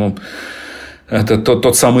 по-моему... Это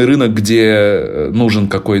тот самый рынок, где нужен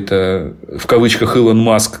какой-то, в кавычках, Илон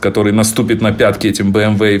Маск, который наступит на пятки этим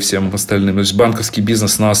BMW и всем остальным. То есть, банковский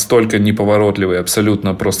бизнес настолько неповоротливый,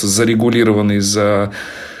 абсолютно просто зарегулированный,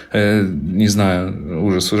 не знаю,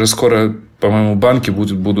 ужас. Уже скоро, по-моему, банки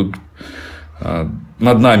будут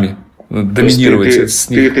над нами доминировать.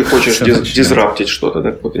 Ты хочешь дизраптить что-то,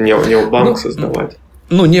 да? Какой-то необанк создавать.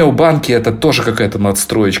 Ну, необанки – это тоже какая-то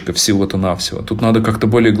надстроечка всего-то навсего. Тут надо как-то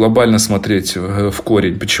более глобально смотреть в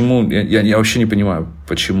корень. Почему? Я вообще не понимаю,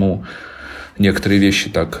 почему некоторые вещи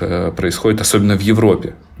так происходят, особенно в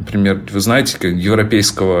Европе. Например, вы знаете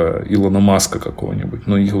европейского Илона Маска какого-нибудь?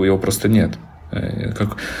 Ну, его просто нет.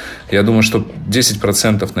 Я думаю, что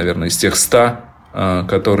 10%, наверное, из тех 100,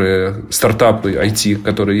 которые стартапы IT,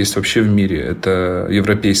 которые есть вообще в мире, это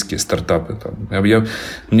европейские стартапы.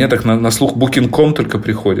 Мне так на слух Booking.com только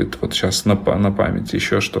приходит вот сейчас на память,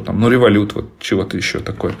 еще что там, Revolut, вот чего-то еще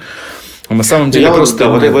такое. Но на самом деле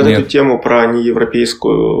в эту тему про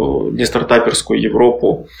неевропейскую, не стартаперскую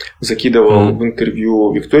Европу закидывал в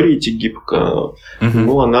интервью Виктории Тегибко.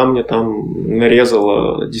 Ну, она мне там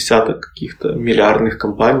нарезала десяток каких-то миллиардных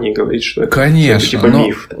компаний и говорит, что это типа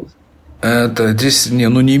миф. Это здесь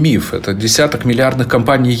не миф, это десяток миллиардных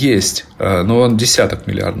компаний есть, но десяток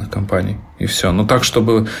миллиардных компаний и все. Но так,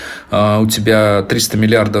 чтобы у тебя 300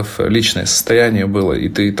 миллиардов личное состояние было, и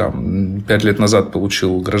ты там 5 лет назад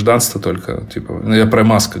получил гражданство только, я про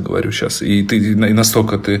Маска говорю сейчас, и ты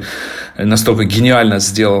настолько гениально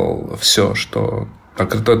сделал все, что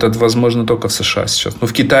так, это возможно только в США сейчас.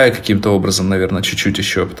 В Китае каким-то образом, наверное, чуть-чуть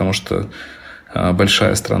еще, потому что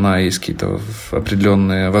большая страна, есть какие-то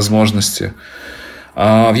определенные возможности.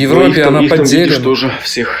 А в Европе она поделена. Тоже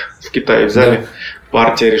всех в Китае взяли. Да.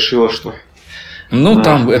 Партия решила, что...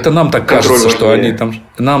 там это нам так кажется, что они там...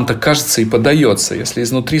 Нам так кажется и подается. Если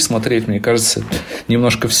изнутри смотреть, мне кажется,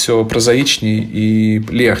 немножко все прозаичнее и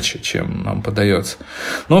легче, чем нам подается.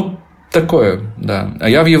 Такое, да. А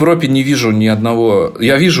я в Европе не вижу ни одного...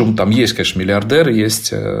 Я вижу, там есть, конечно, миллиардеры,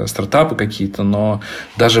 есть стартапы какие-то, но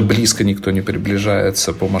даже близко никто не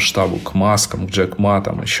приближается по масштабу к Маскам, к Джек Ма,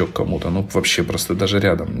 там, еще к кому-то. Вообще просто даже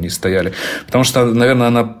рядом не стояли. Потому что, наверное,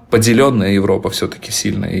 она поделенная, Европа все-таки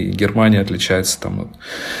сильно. И Германия отличается там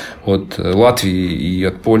от Латвии и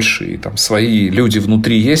от Польши. И там свои люди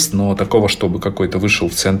внутри есть, но такого, чтобы какой-то вышел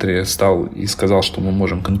в центре, стал и сказал, что мы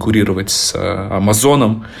можем конкурировать с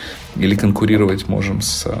Амазоном, или конкурировать можем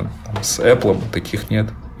с Apple, таких нет.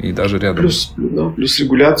 И даже рядом. Плюс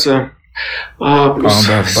регуляция,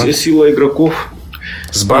 сила игроков.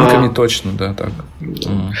 С банками точно, да, так.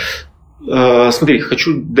 Смотри,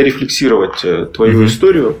 хочу дорефлексировать твою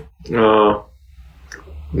историю.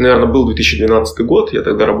 Наверное, был 2012 год, я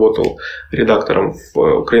тогда работал редактором в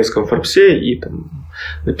украинском Форбсе и там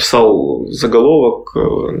написал заголовок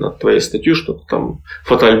на твоей статью, что там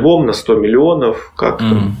фотоальбом на 100 миллионов, как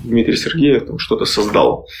там, Дмитрий Сергєєв там что-то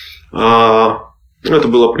создал. Это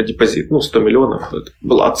было про депозит, 100 миллионов, это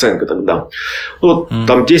была оценка тогда.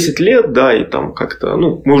 Там 10 лет, да, и там как-то,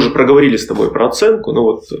 мы уже проговорили с тобой про оценку,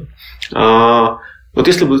 вот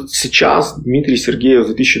если бы сейчас Дмитрий Сергєєв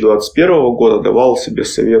 2021 года давал себе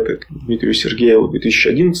советы Дмитрию Сергєєву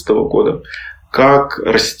 2011 года, как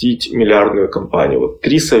растить миллиардную компанию. Вот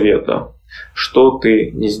 3 совета, что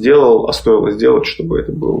ты не сделал, а стоило сделать, чтобы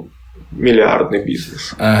это был миллиардный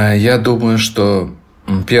бизнес. Я думаю, что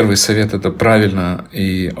первый совет – это правильно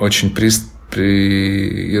и очень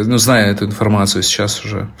зная эту информацию сейчас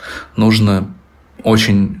уже, нужно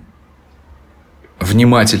очень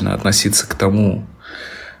внимательно относиться к тому,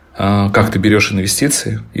 как ты берешь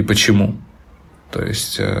инвестиции и почему. То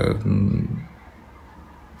есть,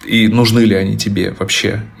 и нужны ли они тебе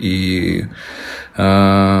вообще. И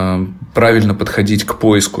правильно подходить к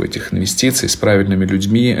поиску этих инвестиций, с правильными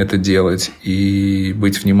людьми это делать и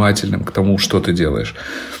быть внимательным к тому, что ты делаешь.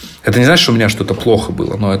 Это не значит, что у меня что-то плохо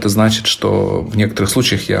было, но это значит, что в некоторых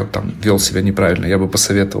случаях я там вел себя неправильно. Я бы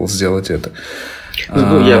посоветовал сделать это.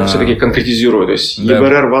 Я все-таки конкретизирую. То есть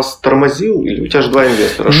ЕБРР вас тормозил? Или у тебя же два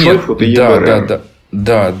инвестора, Шойфут и ЕБРР?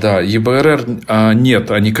 Да. ЕБРР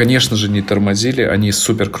нет, они, конечно же, не тормозили. Они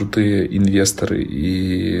супер крутые инвесторы.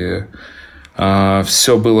 И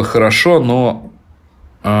все было хорошо, но...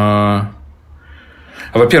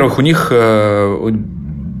 Во-первых, у них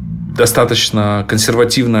достаточно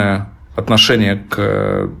консервативное отношение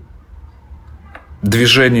к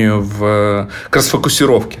движению, к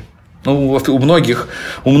расфокусировке. Ну, у многих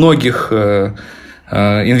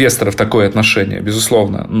инвесторов такое отношение,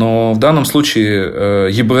 безусловно. Но в данном случае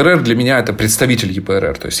ЕБРР для меня это представитель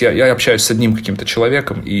ЕБРР. То есть я общаюсь с одним каким-то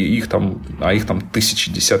человеком, и их там тысячи,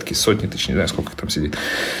 десятки, сотни тысяч, не знаю, сколько их там сидит.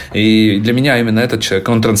 И для меня именно этот человек,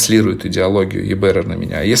 он транслирует идеологию ЕБРР на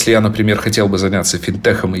меня. Если я, например, хотел бы заняться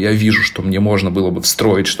финтехом, и я вижу, что мне можно было бы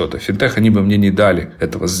встроить что-то в финтех, они бы мне не дали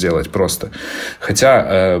этого сделать просто.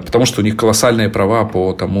 Хотя, потому что у них колоссальные права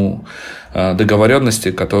по тому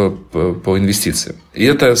договоренности, которые по инвестициям. И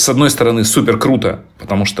это, с одной стороны, супер круто,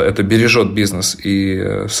 потому что это бережет бизнес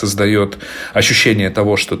и создает ощущение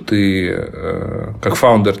того, что ты, как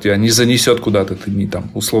фаундер, тебя не занесет куда-то, ты не, там,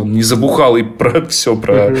 условно, не забухал и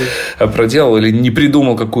проделал или не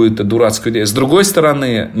придумал какую-то дурацкую идею. С другой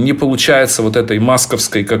стороны, не получается вот этой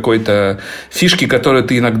масковской какой-то фишки, которую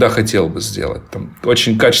ты иногда хотел бы сделать. Там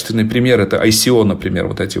очень качественный пример – это ICO, например,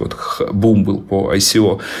 вот эти вот бум был по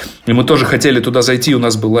ICO. И мы тоже хотели туда зайти, у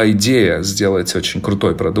нас была идея сделать очень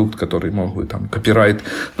крутой продукт, который мог бы там копирайт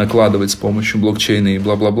накладывать с помощью блокчейна и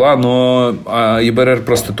бла-бла-бла, но ЕБРР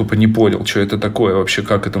просто тупо не понял, что это такое вообще,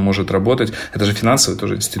 как это может работать. Это же финансовый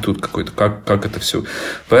тоже институт какой-то, как это все.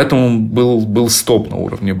 Поэтому был стоп на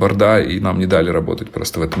уровне борда, и нам не дали работать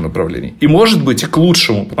просто в этом направлении. И может быть и к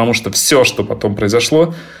лучшему, потому что все, что потом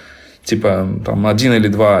произошло, типа, там, 1 или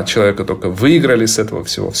 2 человека только выиграли с этого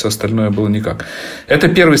всего, все остальное было никак. Это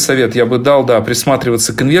первый совет я бы дал, да,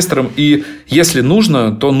 присматриваться к инвесторам, и если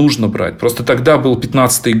нужно, то нужно брать. Просто тогда был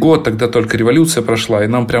 15-й год, тогда только революция прошла, и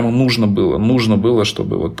нам прямо нужно было,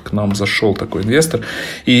 чтобы вот к нам зашел такой инвестор.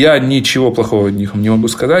 И я ничего плохого о них не могу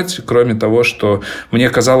сказать, кроме того, что мне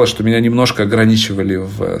казалось, что меня немножко ограничивали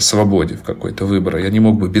в свободе в какой-то выбора. Я не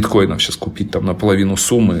мог бы биткоинов сейчас купить там наполовину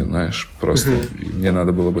суммы, знаешь, просто мне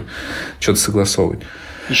надо было бы что-то согласовывать.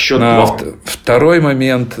 Еще два. Второй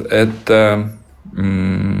момент – это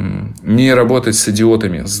не работать с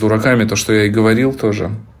идиотами, с дураками, то, что я и говорил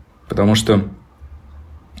тоже. Потому что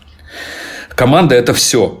команда – это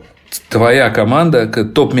все. Твоя команда,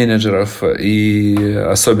 топ-менеджеров и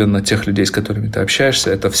особенно тех людей, с которыми ты общаешься,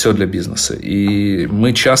 это все для бизнеса. И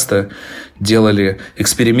мы часто делали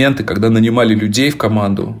эксперименты, когда нанимали людей в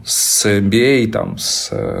команду с MBA, там, с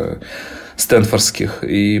стэнфордских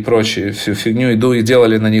и прочие всю фигню, и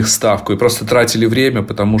делали на них ставку, и просто тратили время,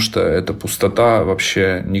 потому что это пустота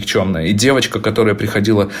вообще никчемная. И девочка, которая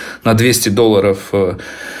приходила на $200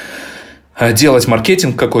 делать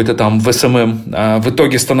маркетинг какой-то там в СММ, в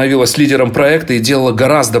итоге становилась лидером проекта и делала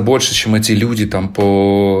гораздо больше, чем эти люди там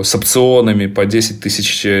с опционами по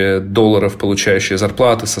 $10 000 получающие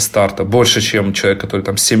зарплаты со старта, больше, чем человек, который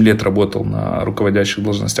там 7 лет работал на руководящих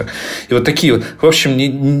должностях. И вот такие вот, в общем,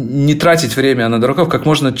 не тратить время на дураков, как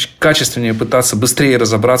можно качественнее пытаться быстрее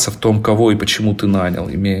разобраться в том, кого и почему ты нанял,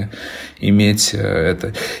 иметь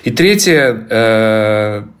это. И третье,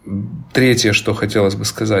 что хотелось бы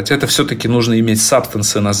сказать, это все-таки нужно иметь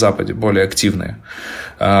сабстансы на Западе, более активные.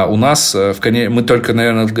 У нас, мы только,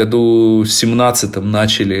 наверное, в году 17-м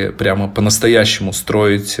начали прямо по-настоящему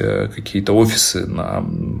строить какие-то офисы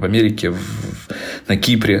в Америке, на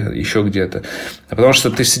Кипре, еще где-то. Потому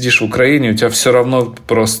что ты сидишь в Украине, у тебя все равно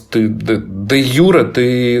просто де юре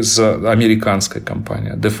ты американская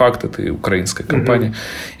компания, де-факто ты украинская компания.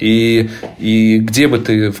 И где бы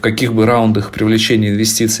ты, в каких бы раундах привлечения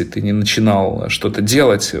инвестиций ты не начинал что-то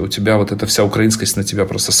делать, у тебя вот эта вся украинскость на тебя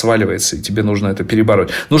просто сваливается, и тебе нужно это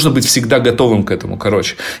перебороть. Нужно быть всегда готовым к этому,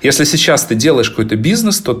 короче. Если сейчас ты делаешь какой-то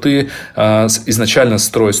бизнес, то ты изначально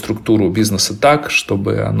строй структуру бизнеса так,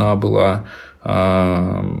 чтобы она была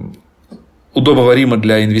удобоварима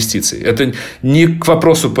для инвестиций. Это не к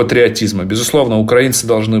вопросу патриотизма. Безусловно, украинцы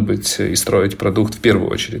должны быть и строить продукт в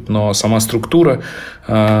первую очередь, но сама структура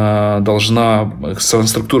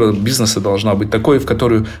бизнеса должна быть такой, в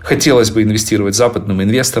которую хотелось бы инвестировать западным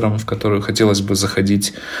инвесторам, в которую хотелось бы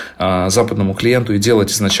заходить западному клиенту и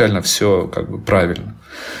делать изначально все как бы правильно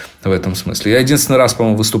в этом смысле. Я единственный раз,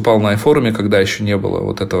 по-моему, выступал на iForum, когда еще не было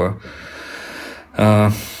вот этого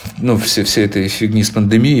все этой фигни с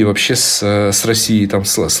пандемией, вообще с Россией там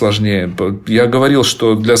сложнее. Я говорил,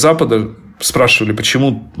 что для Запада спрашивали,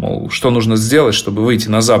 почему, мол, что нужно сделать, чтобы выйти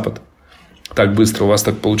на Запад так быстро, у вас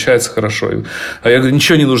так получается хорошо. А я говорю,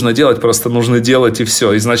 ничего не нужно делать, просто нужно делать и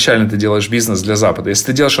все. Изначально ты делаешь бизнес для Запада. Если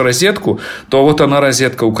ты делаешь розетку, то вот она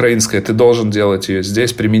розетка украинская, ты должен делать ее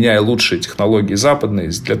здесь, применяя лучшие технологии западные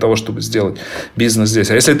для того, чтобы сделать бизнес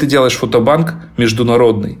здесь. А если ты делаешь фотобанк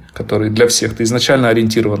международный, который для всех, ты изначально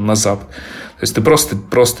ориентирован на Запад. То есть ты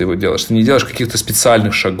просто его делаешь. Ты не делаешь каких-то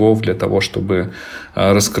специальных шагов для того, чтобы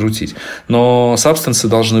раскрутить. Но сабстансы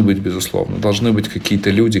должны быть, безусловно. Должны быть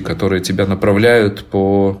какие-то люди, которые тебя направляют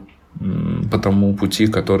по тому пути,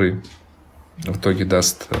 который в итоге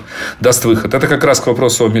даст выход. Это как раз к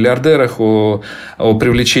вопросу о миллиардерах, о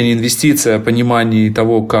привлечении инвестиций, о понимании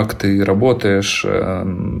того, как ты работаешь,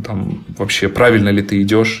 там, вообще правильно ли ты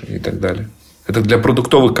идешь и так далее. Это для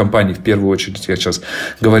продуктовых компаний в первую очередь, я сейчас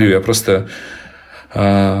говорю. Я просто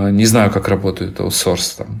не знаю, как работает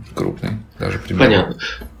аутсорс там, крупный. Даже примерно. Понятно.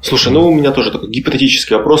 Слушай, у меня тоже такой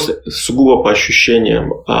гипотетический вопрос, сугубо по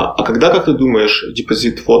ощущениям. А когда, как ты думаешь,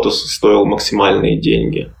 DepositPhotos стоил максимальные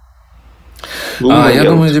деньги? Я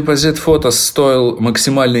думаю, DepositPhotos стоил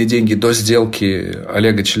максимальные деньги до сделки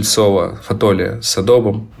Олега Чельцова, Фотолия, с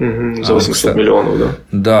Adobe. За 800 миллионов, да?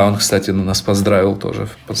 Да, он, кстати, нас поздравил тоже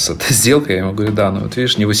с этой сделкой. Я ему говорю, да, вот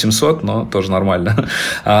видишь, не 800, но тоже нормально.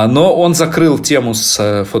 Но он закрыл тему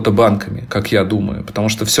с фотобанками, как я думаю. Потому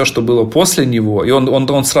что все, что было после него, и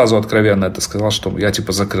он сразу откровенно это сказал, что я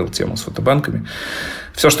закрыл тему с фотобанками.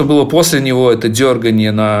 Все, что было после него, это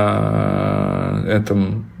дергание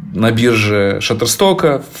на бирже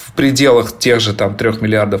Шаттерстока в пределах тех же 3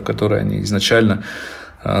 миллиардов, которые они изначально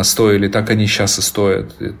стоили, так они сейчас и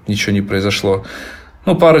стоят. Ничего не произошло.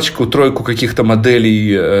 Парочку-тройку каких-то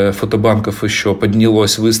моделей фотобанков еще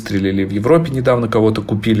поднялось, выстрелили. В Европе недавно кого-то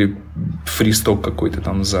купили, фристок какой-то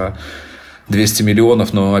там за 200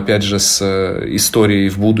 миллионов, но опять же с историей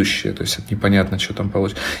в будущее. То есть это непонятно, что там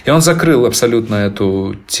получится. И он закрыл абсолютно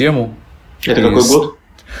эту тему. Это какой год?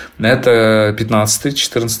 Это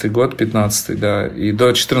 14 год, 15, да. И до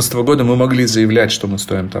 2014 года мы могли заявлять, что мы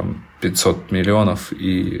стоим 500 миллионов,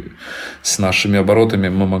 и с нашими оборотами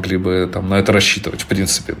мы могли бы на это рассчитывать, в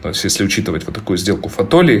принципе. То есть, если учитывать вот такую сделку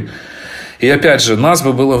Фотолии. И опять же, нас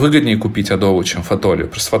бы было выгоднее купить Adobe, чем Фотолию.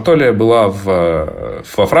 Просто Фотолия была во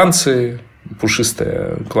Франции,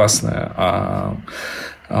 пушистая, классная, а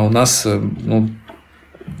у нас,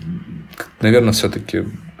 наверное, все-таки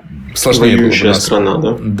сложнее было бы нас. Страна,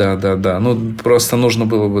 да? Да. Просто нужно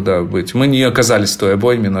было бы, быть. Мы не оказались той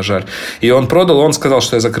обойме, на жаль. И он продал, он сказал,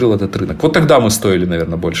 что я закрыл этот рынок. Вот тогда мы стоили,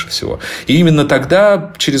 наверное, больше всего. И именно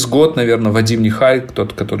тогда, через год, наверное, Вадим Нехай,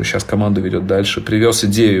 тот, который сейчас команду ведет дальше, привез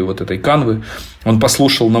идею вот этой канвы. Он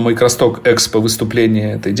послушал на Microstock Expo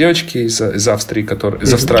выступление этой девочки из Австрии,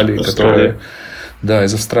 из Австралии, которая... Да,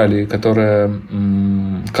 из Австралии, которая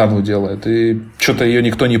канву делает. И что-то ее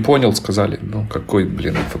никто не понял, сказали. Какой,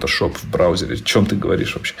 фотошоп в браузере? О чем ты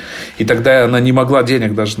говоришь вообще? И тогда она не могла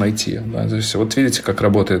денег даже найти. Да? То есть, вот видите, как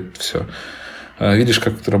работает все. Видишь,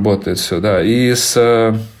 как работает все, да. И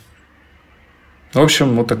в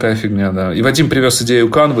общем, вот такая фигня, да. И Вадим привез идею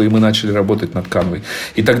канвы, и мы начали работать над канвой.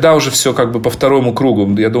 И тогда уже все по второму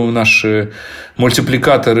кругу. Я думаю, наши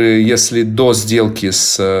мультипликаторы, если до сделки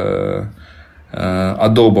с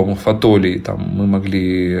Adobe, Фотолии, мы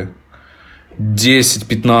могли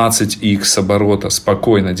 10-15x оборота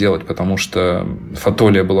спокойно делать, потому что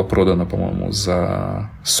Фотолия была продана, по-моему, за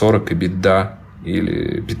 40 EBITDA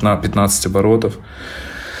или 15 оборотов.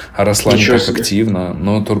 А росла не так активно,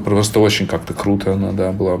 но просто очень как-то круто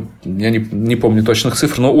она, была. Я не помню точных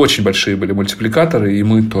цифр, но очень большие были мультипликаторы, и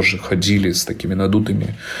мы тоже ходили с такими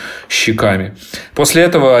надутыми щеками. После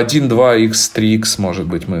этого 1, 2x, 3x, может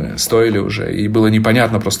быть, мы стоили уже, и было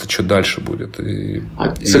непонятно просто, что дальше будет.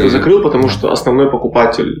 Закрыл, потому что основной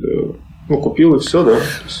покупатель купил, и все, да?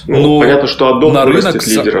 Понятно, что Adobe вырастет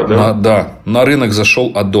лидера, да? Да, на рынок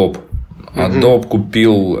зашел Adobe. Adobe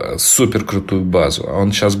купил супер крутую базу.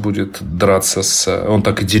 Он сейчас будет драться он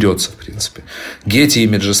так и дерется, в принципе. Getty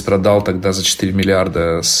Images продал тогда за 4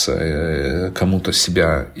 миллиарда кому-то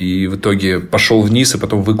себя. И в итоге пошел вниз, и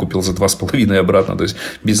потом выкупил за 2,5 обратно. То есть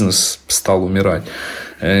бизнес стал умирать.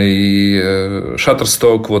 И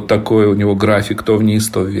Shutterstock вот такой, у него график то вниз,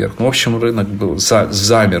 то вверх. В общем, рынок был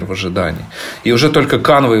замер в ожидании. И уже только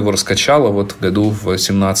Canva его раскачала в году в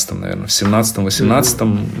 17-м, наверное. В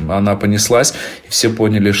 17-18 она понеслась, и все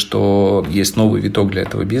поняли, что есть новый виток для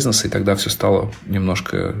этого бизнеса, и тогда все стало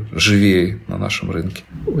немножко живее на нашем рынке.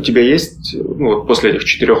 У тебя есть, после этих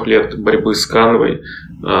 4 лет борьбы с Canva,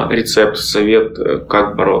 рецепт, совет,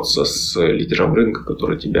 как бороться с лидером рынка,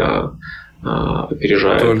 который тебя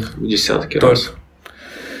опережает в десятки раз?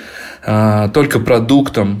 Только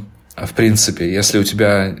продуктом, в принципе, если у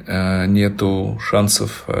тебя нету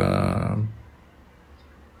шансов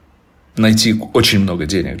найти очень много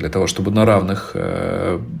денег для того, чтобы на равных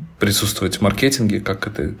присутствовать в маркетинге, как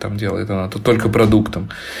это там делает она, то только продуктом.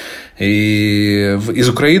 И из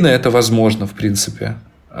Украины это возможно, в принципе,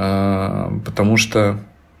 потому что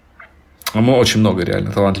очень много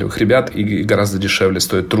реально талантливых ребят, и гораздо дешевле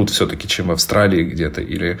стоит труд все-таки, чем в Австралии где-то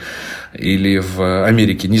или в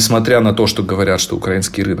Америке. Несмотря на то, что говорят, что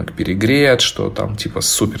украинский рынок перегрет, что там типа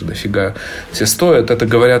супер дофига все стоят, это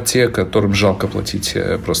говорят те, которым жалко платить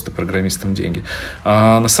просто программистам деньги.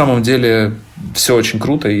 А на самом деле все очень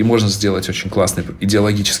круто, и можно сделать очень классный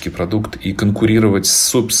идеологический продукт и конкурировать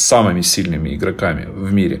с самыми сильными игроками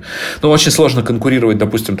в мире. Но очень сложно конкурировать,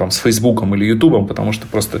 допустим, там, с Фейсбуком или Ютубом, потому что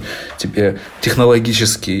просто тебе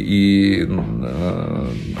технологически и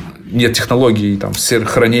нет технологий там,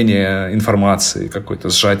 хранения информации, какое-то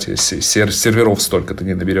сжатие серверов столько ты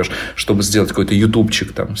не наберешь, чтобы сделать какой-то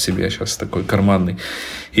ютубчик там себе сейчас такой карманный.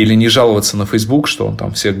 Или не жаловаться на Facebook, что он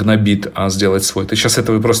там всех гнобит, а сделать свой. Ты сейчас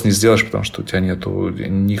этого просто не сделаешь, потому что у тебя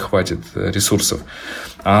не хватит ресурсов.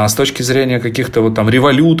 А с точки зрения каких-то вот там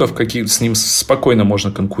револютов, с ним спокойно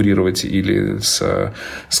можно конкурировать. Или с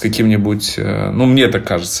каким-нибудь... Ну, мне так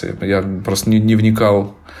кажется. Я просто не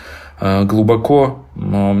вникал глубоко.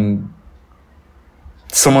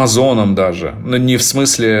 С Амазоном даже. Но не в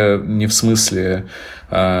смысле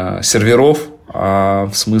серверов, а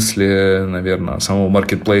в смысле, наверное, самого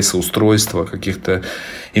маркетплейса, устройства, каких-то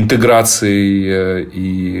интеграций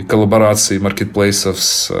и коллабораций маркетплейсов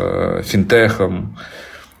с финтехом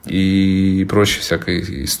и прочей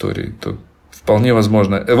всякой истории. То вполне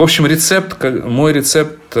возможно. В общем, мой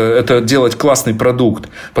рецепт – это делать классный продукт,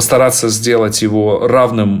 постараться сделать его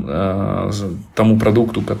равным тому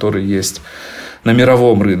продукту, который есть на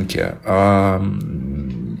мировом рынке.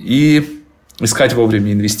 И искать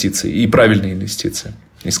вовремя инвестиции. И правильные инвестиции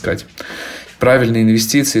искать. Правильные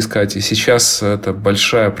инвестиции искать. И сейчас это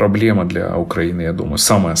большая проблема для Украины, я думаю.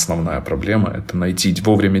 Самая основная проблема – это найти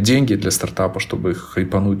вовремя деньги для стартапа, чтобы их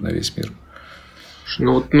хайпануть на весь мир.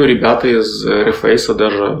 Ну, ребята из Рефейса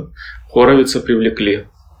даже Хоровица привлекли.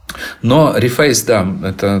 Но Reface, да,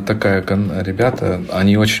 это такая ребята,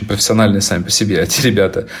 они очень профессиональные сами по себе, эти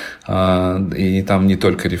ребята. И там не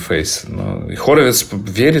только Reface. И Хоровиц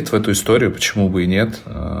верит в эту историю, почему бы и нет.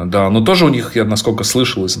 Да, но тоже у них, я насколько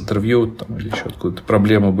слышал из интервью, там, или еще откуда-то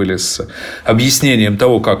проблемы были с объяснением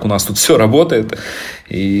того, как у нас тут все работает.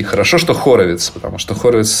 И хорошо, что Хоровиц, потому что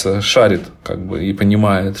Хоровиц шарит и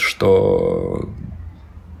понимает, что...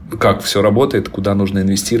 как все работает, куда нужно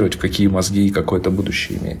инвестировать, в какие мозги и какое-то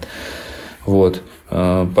будущее имеет. Вот.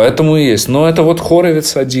 Поэтому и есть. Но это вот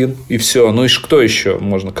Хоровиц один, и все. Ну и кто еще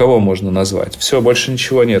можно? Кого можно назвать? Все, больше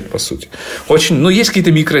ничего нет, по сути. Есть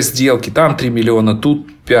какие-то микросделки. Там 3 миллиона, тут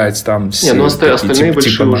 5, там 7. Остальные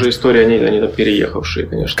большие уже истории, они там переехавшие,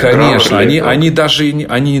 конечно. Конечно,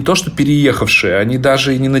 они не то, что переехавшие, они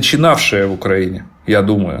даже и не начинавшие в Украине, я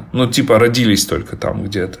думаю. Родились только там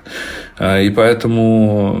где-то. И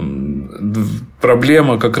поэтому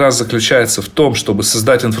проблема как раз заключается в том, чтобы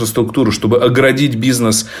создать инфраструктуру, чтобы оградить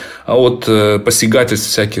бизнес от посягательств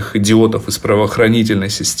всяких идиотов из правоохранительной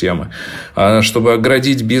системы, чтобы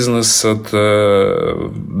оградить бизнес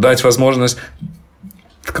дать возможность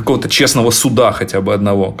какого-то честного суда хотя бы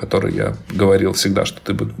одного, который я говорил всегда, что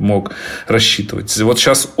ты бы мог рассчитывать. Вот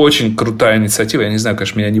сейчас очень крутая инициатива. Я не знаю,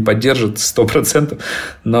 конечно, меня не поддержит 100%,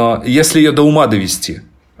 но если ее до ума довести,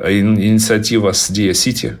 инициатива с Dia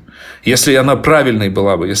City, если она правильной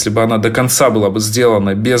была бы, если бы она до конца была бы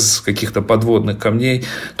сделана без каких-то подводных камней,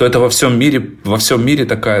 то это во всем мире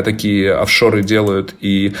такие офшоры делают,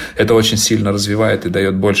 и это очень сильно развивает и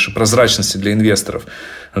дает больше прозрачности для инвесторов.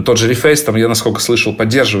 Но тот же Reface, я, насколько слышал,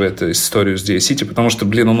 поддерживает историю с Dia City, потому что,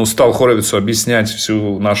 он устал Хоровицу объяснять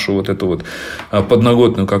всю нашу вот эту вот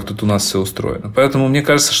подноготную, как тут у нас все устроено. Поэтому мне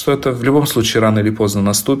кажется, что это в любом случае рано или поздно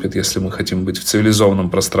наступит, если мы хотим быть в цивилизованном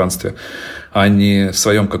пространстве, а не в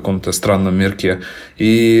своем каком-то странном мирке.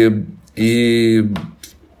 И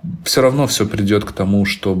все равно все придет к тому,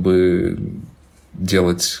 чтобы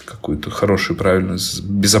делать какую-то хорошую, правильную,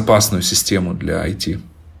 безопасную систему для IT.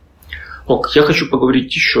 Я хочу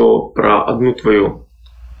поговорить еще про одну твою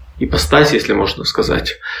ипостась, если можно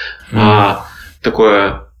сказать.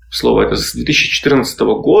 Такое слово, это с 2014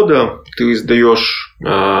 года ты издаешь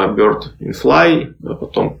Bird in Fly, а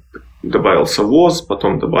потом добавился ВОЗ,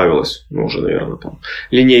 потом добавилась, уже, наверное, там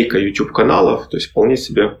линейка YouTube-каналов, то есть вполне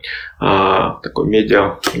себе такой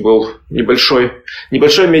медиа, был небольшая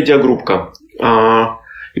медиагруппка.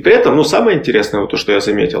 И при этом, самое интересное, то, что я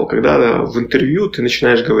заметил, когда в интервью ты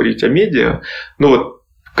начинаешь говорить о медиа,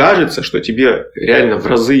 кажется, что тебе реально в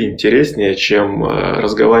разы интереснее, чем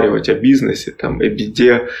разговаривать о бизнесе, о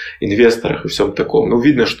беде, инвесторах и всем таком.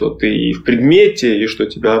 Видно, что ты и в предмете, и что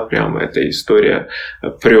тебя прямо эта история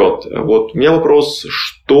прет. Вот у меня вопрос,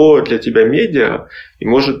 что для тебя медиа? И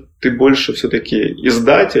может ты больше все-таки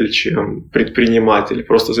издатель, чем предприниматель?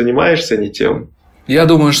 Просто занимаешься не тем? Я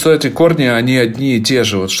думаю, что эти корни, они одни и те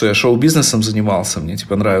же. Вот что я шоу-бизнесом занимался, мне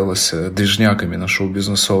нравилось движняк именно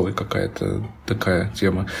шоу-бизнесовый, какая-то такая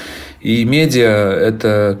тема. И медиа –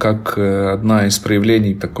 это как одна из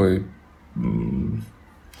проявлений такой...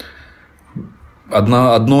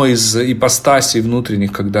 Одно из ипостасей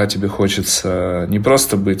внутренних, когда тебе хочется не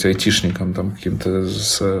просто быть айтишником каким-то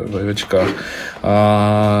в очках,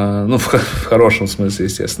 в хорошем смысле,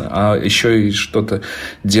 естественно, а еще и что-то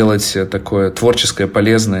делать такое творческое,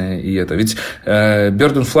 полезное. И это. Ведь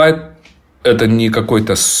Bird and Flight – это не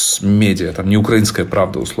какой-то медиа, не украинская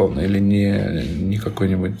правда, условно, или не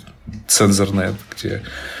какой-нибудь цензорное, где...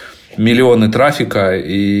 миллионы трафика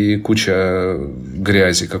и куча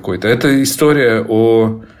грязи какой-то. Это история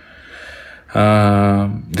о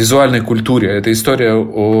визуальной культуре. Это история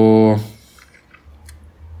о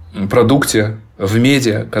продукте в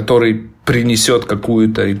медиа, который принесет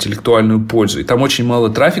какую-то интеллектуальную пользу. И там очень мало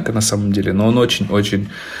трафика на самом деле, но он очень-очень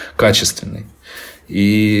качественный.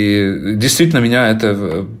 И действительно меня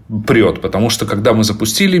это прет, потому что когда мы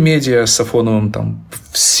запустили медиа с Сафоновым,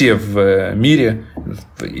 все в мире,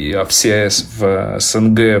 все в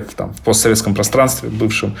СНГ, в постсоветском пространстве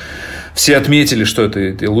бывшем, все отметили, что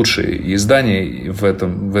это лучшие издания в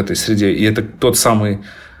этой среде. И это тот самый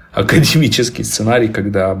академический сценарий,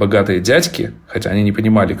 когда богатые дядьки, хотя они не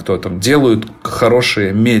понимали, кто там, делают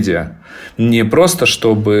хорошие медиа. Не просто,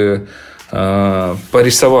 чтобы...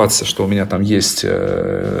 порисоваться, что у меня там есть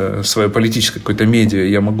свое политическое какое-то медиа,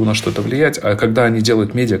 я могу на что-то влиять, а когда они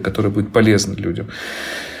делают медиа, которое будет полезно людям.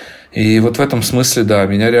 И вот в этом смысле, да,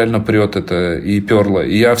 меня реально прет это и перло.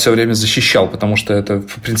 И я все время защищал, потому что это,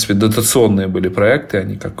 в принципе, дотационные были проекты.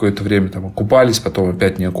 Они какое-то время окупались, потом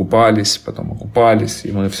опять не окупались, потом окупались.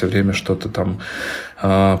 И мы все время что-то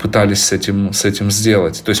пытались с этим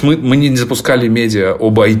сделать. То есть мы не запускали медиа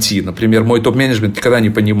об IT. Например, мой топ-менеджмент никогда не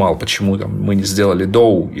понимал, почему мы не сделали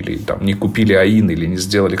Доу, или не купили АИН, или не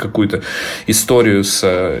сделали какую-то историю с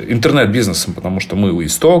интернет-бизнесом, потому что мы у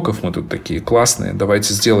истоков, мы тут такие классные,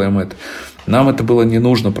 давайте сделаем это. Нам это было не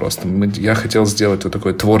нужно просто. Я хотел сделать вот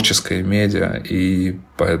такое творческое медиа, и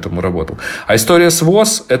поэтому работал. А история с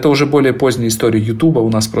ВОЗ – это уже более поздняя история Ютуба. У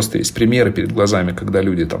нас просто есть примеры перед глазами, когда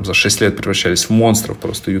люди за 6 лет превращались в монстров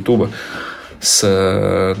просто Ютуба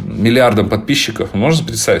с миллиардом подписчиков. Можно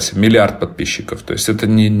представить себе миллиард подписчиков? То есть это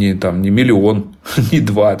не миллион, не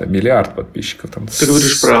 2, это миллиард подписчиков. Ты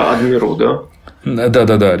говоришь про Адмиру, да?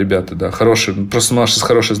 Да, ребята, да, хорошие. Просто наши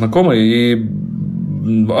хорошие знакомые, и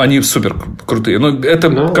они супер крутые. Но это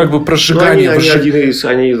как бы прожигание...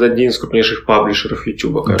 Они один из крупнейших паблишеров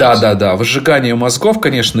YouTube, кажется. Да. Выжигание мозгов,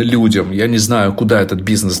 конечно, людям. Я не знаю, куда этот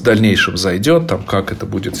бизнес в дальнейшем зайдет, как это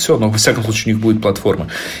будет все. Но, во всяком случае, у них будет платформа.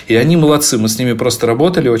 И они молодцы. Мы с ними просто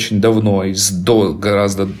работали очень давно.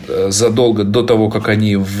 Гораздо задолго до того, как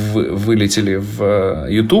они вылетели в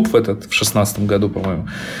YouTube в 2016 году, по-моему.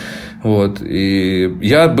 Вот. И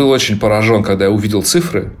я был очень поражен, когда я увидел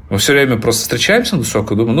цифры. Мы все время просто встречаемся на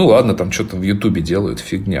тусовках, думаю, ладно, что-то в Ютубе делают,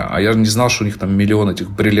 фигня. А я не знал, что у них миллион этих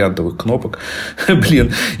бриллиантовых кнопок.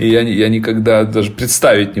 Блин, и я никогда даже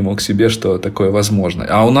представить не мог себе, что такое возможно.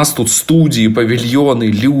 А у нас тут студии, павильоны,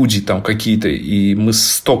 люди какие-то, и мы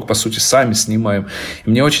сток, по сути, сами снимаем. И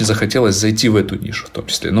мне очень захотелось зайти в эту нишу, в том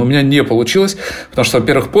числе. Но у меня не получилось, потому что,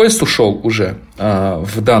 во-первых, поезд ушел уже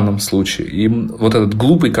в данном случае. И вот этот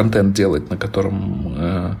глупый контент делать, на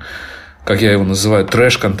котором, как я его называю,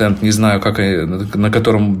 трэш-контент, не знаю, на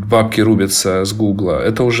котором бабки рубятся с Гугла,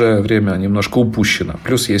 это уже время немножко упущено.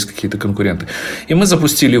 Плюс есть какие-то конкуренты. И мы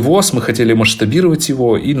запустили ВОЗ, мы хотели масштабировать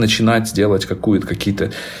его и начинать делать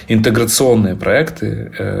какие-то интеграционные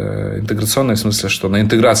проекты. Интеграционные в смысле, что на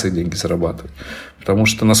интеграции деньги зарабатывать. Потому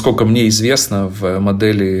что, насколько мне известно, в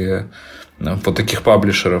модели вот таких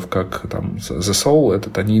паблишеров, как The Soul,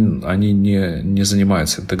 они не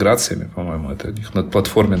занимаются интеграциями, по-моему. Это у них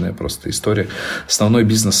надплатформенная просто история. Основной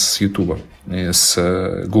бизнес с Ютуба и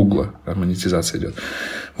с Гугла монетизация идет.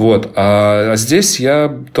 Вот. А здесь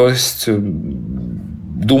я,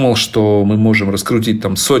 думал, что мы можем раскрутить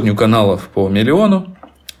 100 каналов по 1 миллиону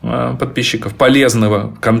подписчиков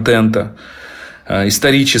полезного контента,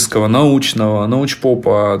 исторического, научного,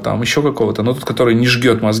 научпопа, там еще какого-то, но тот, который не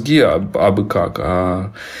жгет мозги, абы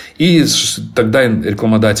как. И тогда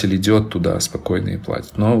рекламодатель идет туда спокойно и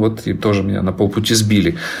платит. Но вот и тоже меня на полпути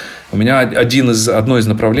сбили. У меня одно из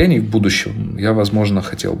направлений в будущем, я, возможно,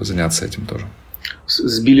 хотел бы заняться этим тоже.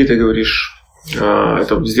 Сбили, ты говоришь...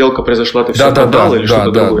 Эта сделка произошла, ты все продал или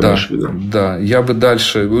что-то другое имеешь в виду? Да, я бы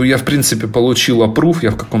дальше... Я, в принципе, получил аппрув.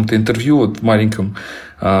 Я в каком-то интервью, вот в маленьком,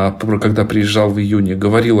 когда приезжал в июне,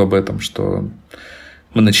 говорил об этом, что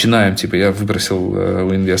мы начинаем, я выбросил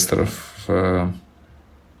у инвесторов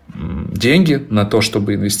деньги на то,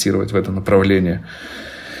 чтобы инвестировать в это направление.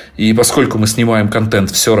 И поскольку мы снимаем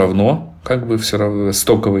контент все равно,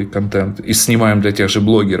 стоковый контент, и снимаем для тех же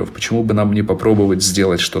блогеров, почему бы нам не попробовать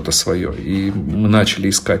сделать что-то свое? И мы начали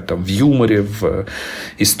искать там в юморе, в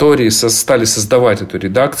истории, стали создавать эту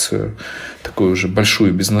редакцию, такую уже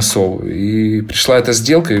большую, бизнесовую. И пришла эта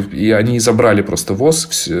сделка, и они забрали просто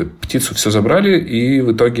ВОЗ, птицу все забрали, и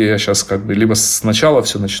в итоге я сейчас либо сначала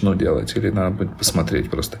все начну делать, или надо будет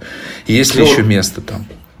посмотреть просто. И есть ли еще место там?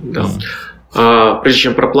 Да. Прежде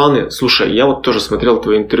чем про планы, слушай, я вот тоже смотрел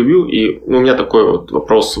твое интервью, и у меня такой вот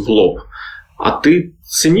вопрос в лоб. А ты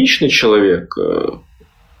циничный человек?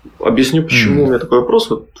 Объясню, почему у меня такой вопрос.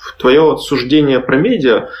 Вот твое суждение про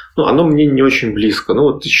медиа, оно мне не очень близко.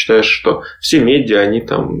 Вот ты считаешь, что все медиа, они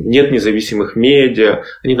там, нет независимых медиа,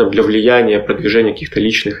 они там для влияния, продвижения каких-то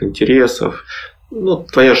личных интересов.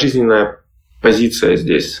 Твоя жизненная позиция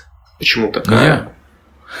здесь, почему такая?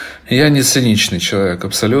 Я не циничный человек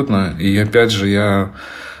абсолютно. И опять же, я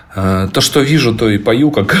то, что вижу, то и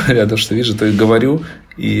пою, как говорят, то, что вижу, то и говорю.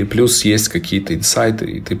 И плюс есть какие-то инсайты,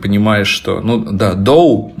 и ты понимаешь, что,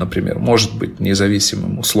 Доу, например, может быть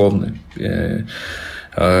независимым, условно,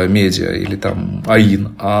 медиа или там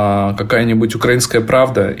АИН, а какая-нибудь «Украинская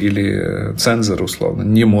правда» или «Цензор», условно,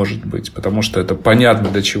 не может быть, потому что это понятно,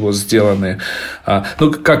 для чего сделаны.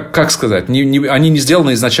 Как сказать, они не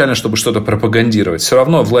сделаны изначально, чтобы что-то пропагандировать. Все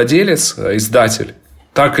равно владелец, издатель,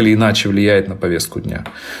 так или иначе влияет на повестку дня,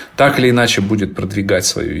 так или иначе будет продвигать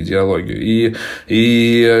свою идеологию.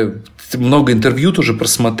 И много интервью тоже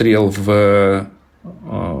просмотрел в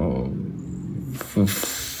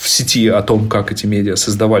сети о том, как эти медиа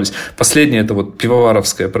создавались. Последнее это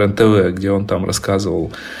Пивоваровская про НТВ, где он там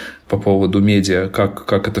рассказывал по поводу медиа,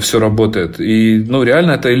 как это все работает. И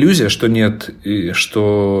реально это иллюзия, что нет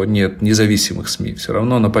независимых СМИ. Все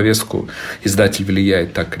равно на повестку издатель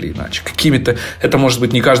влияет так или иначе. Какими-то... Это может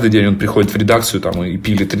быть не каждый день он приходит в редакцию там, и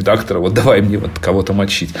пилит редактора, давай мне кого-то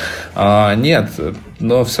мочить. Нет,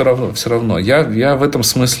 но все равно. Я в этом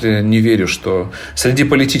смысле не верю, что среди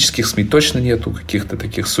политических СМИ точно нету каких-то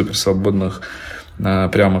таких суперсвободных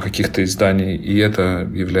прямо каких-то изданий. И это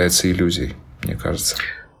является иллюзией, мне кажется.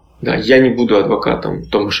 Да, я не буду адвокатом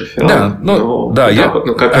Томаша Феррана,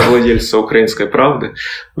 как владельца «Украинской правды».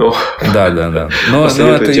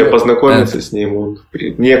 Посоветую тебе познакомиться с ним. Он,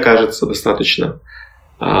 мне кажется, достаточно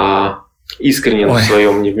искренен в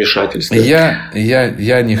своем невмешательстве.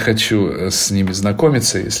 Я не хочу с ними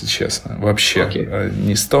знакомиться, если честно. Вообще.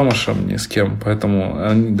 Ни с Томашем, ни с кем. Поэтому,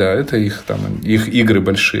 это их игры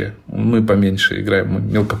большие. Мы поменьше играем. Мы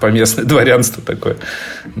мелкопоместное дворянство такое.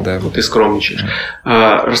 Да. Ты скромничаешь.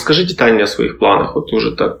 Расскажи детальнее о своих планах. Ты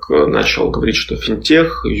уже так начал говорить, что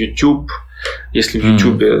финтех, YouTube. Если в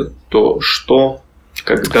YouTube, то что,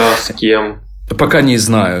 когда, с кем? Пока не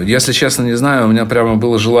знаю. Если честно, не знаю. У меня прямо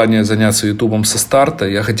было желание заняться Ютубом со старта.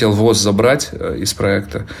 Я хотел ВОЗ забрать из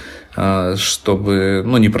проекта, чтобы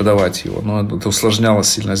не продавать его. Но это усложняло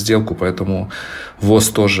сильно сделку, поэтому ВОЗ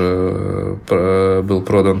тоже был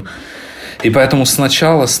продан. И поэтому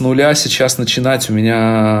сначала, с нуля сейчас начинать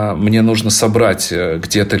мне нужно собрать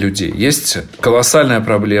где-то людей. Есть колоссальная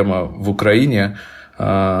проблема в Украине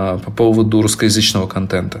по поводу русскоязычного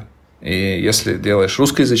контента. И если делаешь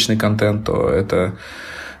русскоязычный контент, то это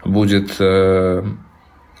будет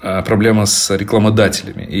проблема с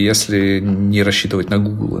рекламодателями. И если не рассчитывать на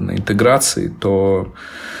Google и на интеграции, то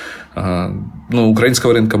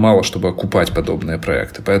украинского рынка мало, чтобы окупать подобные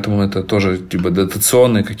проекты. Поэтому это тоже либо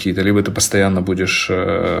дотационные какие-то, либо ты постоянно будешь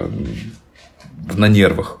на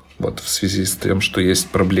нервах. В связи с тем, что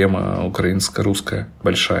есть проблема украинско-русская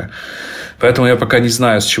большая. Поэтому я пока не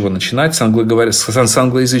знаю, с чего начинать. С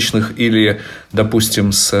англоязычных или,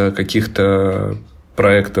 допустим, с каких-то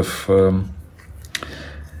проектов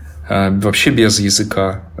вообще без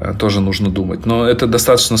языка тоже нужно думать. Но это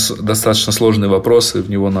достаточно сложный вопрос, и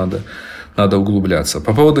в него надо углубляться.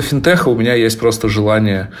 По поводу финтеха у меня есть просто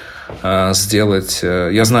желание сделать...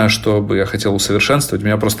 Я знаю, что бы я хотел усовершенствовать. У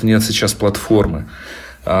меня просто нет сейчас платформы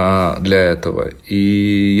для этого.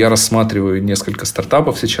 И я рассматриваю несколько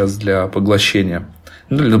стартапов сейчас для поглощения,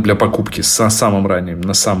 для покупки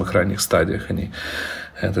на самых ранних стадиях они.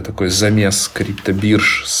 Это такой замес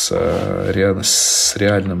криптобирж с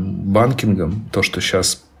реальным банкингом, то, что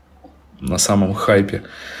сейчас на самом хайпе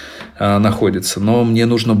находится. Но мне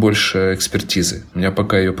нужно больше экспертизы. У меня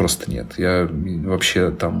пока ее просто нет. Я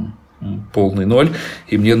вообще там полный ноль,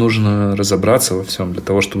 и мне нужно разобраться во всем для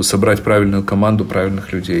того, чтобы собрать правильную команду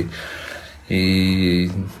правильных людей.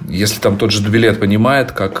 И если там тот же Дубилет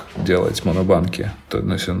понимает, как делать монобанки, то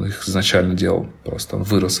если он их изначально делал, просто он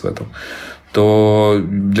вырос в этом, то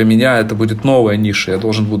для меня это будет новая ниша. Я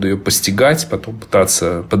должен буду ее постигать, потом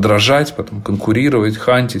пытаться подражать, потом конкурировать,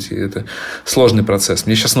 хантить. И это сложный процесс.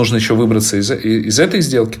 Мне сейчас нужно еще выбраться из этой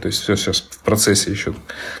сделки. То есть, все сейчас в процессе еще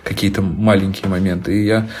какие-то маленькие моменты. И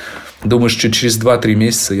я думаю, что через 2-3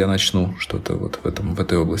 месяца я начну что-то вот в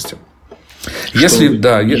этой области. Если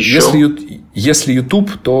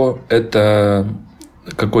YouTube, то это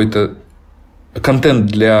какой-то контент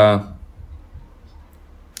для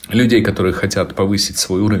людей, которые хотят повысить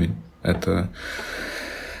свой уровень. Это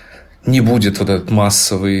не будет вот этот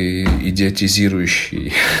массовый,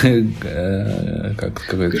 идиотизирующий,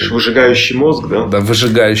 выжигающий мозг, да? Да,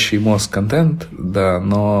 выжигающий мозг контент, да,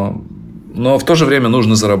 но в то же время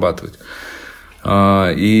нужно зарабатывать.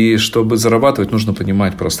 И чтобы зарабатывать, нужно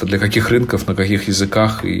понимать просто, для каких рынков, на каких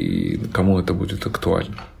языках и кому это будет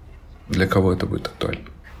актуально. Для кого это будет актуально.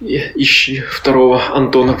 Ищи второго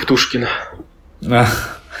Антона Птушкина.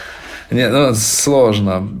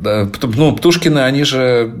 Сложно. Да. Птушкины, они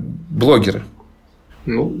же блогеры.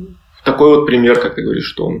 Такой вот пример, как ты говоришь,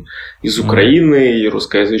 что он из Украины, и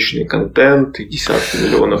русскоязычный контент, и десятки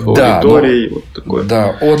миллионов аудиторий. Вот такое.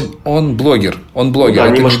 Да, он блогер. Да,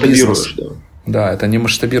 не масштабируешь, да. Да, это не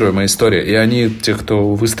масштабируемая история. И они, те,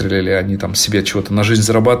 кто выстрелили, они там себе чего-то на жизнь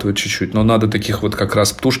зарабатывают чуть-чуть. Но надо таких вот как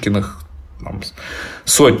раз Птушкиных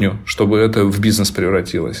 100, чтобы это в бизнес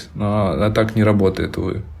превратилось. Но так не работает,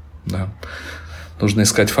 увы. Да. Нужно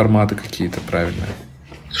искать форматы какие-то правильные.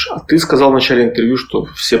 А ты сказал в начале интервью, что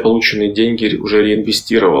все полученные деньги уже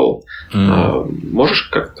реинвестировал. Можешь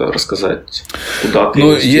как-то рассказать, куда ты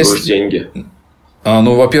инвестируешь деньги?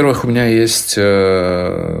 Во-первых, у меня есть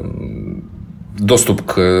доступ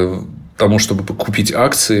к тому, чтобы купить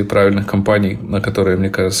акции правильных компаний, на которые, мне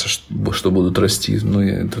кажется, что будут расти.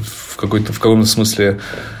 Это в каком-то смысле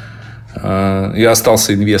я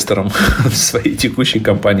остался инвестором в своей текущей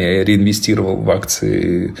компании. Я реинвестировал в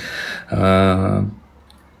акции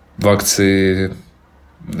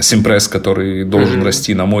Симпресс, который должен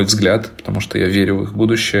расти, на мой взгляд, потому что я верю в их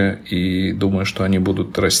будущее и думаю, что они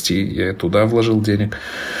будут расти. Я туда вложил денег.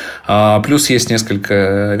 Плюс есть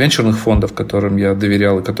несколько венчурных фондов, которым я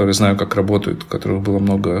доверял и которые знаю, как работают, у которых было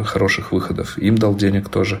много хороших выходов. Им дал денег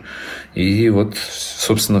тоже. И вот,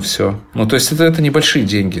 собственно, все. То есть, это небольшие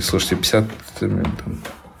деньги. Слушайте, 50 миллионов.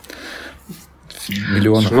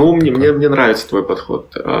 Мне нравится твой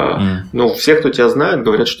подход. Все, кто тебя знает,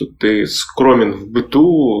 говорят, что ты скромен в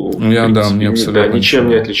быту. Мне абсолютно ничем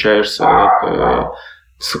не отличаешься от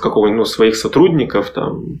своих сотрудников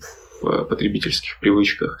там, в потребительских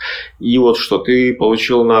привычках. И вот что ты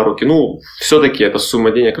получил на руки. Все-таки это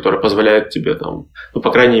сумма денег, которая позволяет тебе там,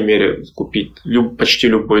 по крайней мере, купить почти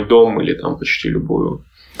любой дом или там почти любую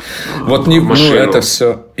машину. Это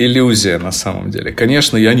все иллюзия на самом деле.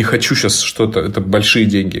 Конечно, я не хочу сейчас что-то... Это большие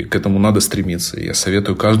деньги, к этому надо стремиться. Я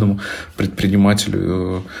советую каждому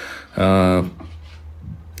предпринимателю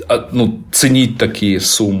ценить такие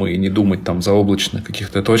суммы и не думать там заоблачных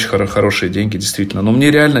каких-то. Это очень хорошие деньги, действительно. Но мне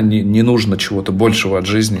реально не нужно чего-то большего от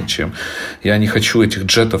жизни, чем... Я не хочу этих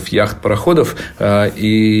джетов, яхт, пароходов.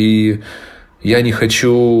 И я не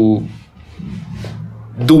хочу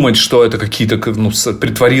думать, что это какие-то...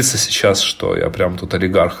 притвориться сейчас, что я прям тут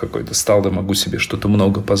олигарх какой-то стал, и могу себе что-то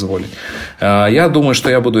много позволить. Я думаю, что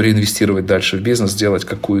я буду реинвестировать дальше в бизнес,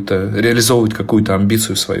 реализовывать какую-то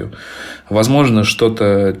амбицию свою. Возможно,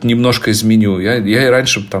 что-то немножко изменю. Я и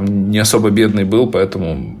раньше там не особо бедный был,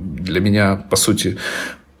 поэтому для меня, по сути...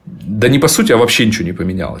 Да не по сути, а вообще ничего не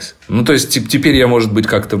поменялось. То есть, теперь я, может быть,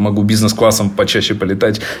 как-то могу бизнес-классом почаще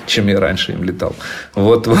полетать, чем я раньше им летал.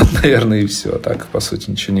 Вот, наверное, и все. Так, по сути,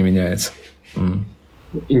 ничего не меняется.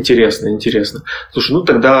 Интересно. Слушай,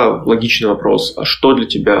 тогда логичный вопрос. А что для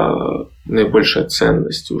тебя наибольшая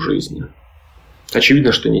ценность в жизни?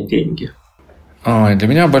 Очевидно, что не деньги. Для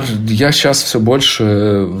меня я сейчас все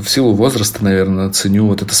больше, в силу возраста, наверное, ценю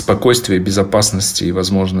вот это спокойствие, безопасность и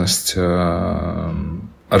возможность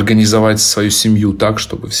организовать свою семью так,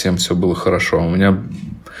 чтобы всем все было хорошо. У меня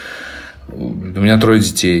 3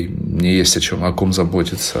 детей, мне есть о ком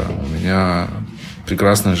заботиться. У меня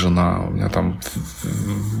прекрасная жена, у меня там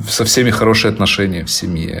со всеми хорошие отношения в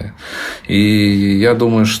семье. И я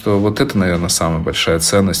думаю, что вот это, наверное, самая большая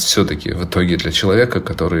ценность все-таки в итоге для человека,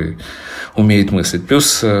 который умеет мыслить.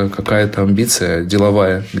 Плюс какая-то амбиция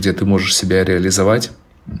деловая, где ты можешь себя реализовать,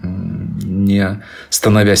 не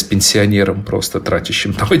становясь пенсионером, просто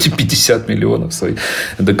тратящим там эти 50 миллионов своих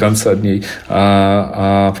до конца дней,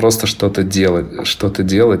 а просто что-то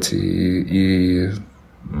делать и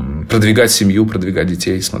продвигать семью, продвигать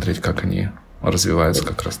детей, смотреть, как они развиваются,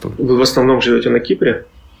 как растут. Вы в основном живете на Кипре?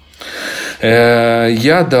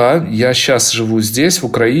 Я сейчас живу здесь, в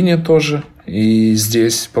Украине тоже, и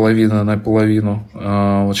здесь половина на половину.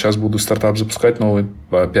 Вот сейчас буду стартап запускать новый,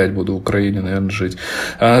 опять буду в Украине, наверное, жить.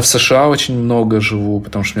 В США очень много живу,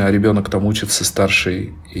 потому что у меня ребенок там учится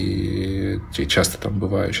старший, и часто там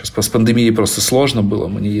бываю. Сейчас с пандемией просто сложно было,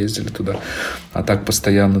 мы не ездили туда, а так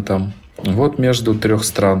постоянно там. Вот между 3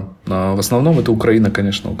 стран. В основном это Украина,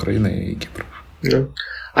 конечно, Украина и Кипр. Да.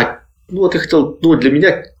 Вот я хотел, для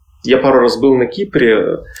меня... Я пару раз был на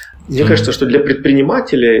Кипре. Мне кажется, что для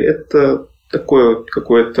предпринимателей это такое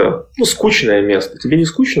какое-то скучное место. Тебе не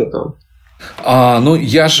скучно там?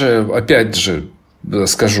 Я же, опять же,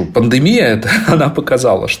 скажу, пандемия, она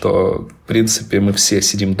показала, что, в принципе, мы все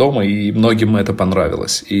сидим дома, и многим это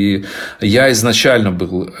понравилось. И я изначально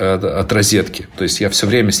был от розетки. То есть, я все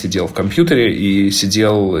время сидел в компьютере и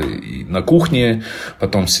сидел и на кухне,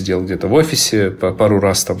 потом сидел где-то в офисе, пару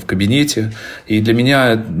раз там в кабинете. И для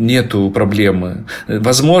меня нету проблемы.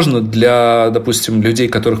 Возможно, для, допустим, людей,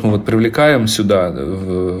 которых мы вот привлекаем сюда,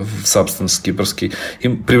 в Substance кипрский,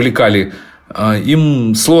 им привлекали...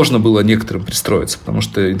 Им сложно было некоторым пристроиться, потому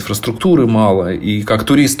что инфраструктуры мало. И как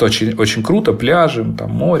турист очень, очень круто, пляжи,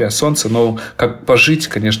 там, море, солнце, но как пожить,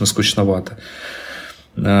 конечно, скучновато.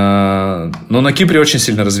 Но на Кипре очень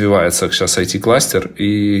сильно развивается сейчас IT-кластер,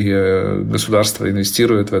 и государство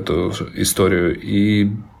инвестирует в эту историю,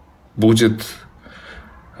 и будет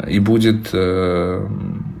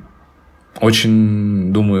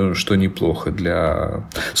очень, думаю, что неплохо для...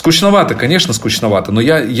 Скучновато, конечно, скучновато, но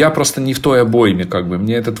я просто не в той обойме, как бы.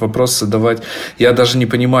 Мне этот вопрос задавать... Я даже не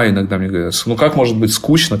понимаю иногда, мне говорят, как может быть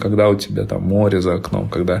скучно, когда у тебя там море за окном,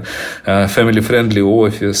 когда family-friendly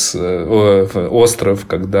офис, остров,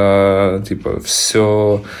 когда, типа,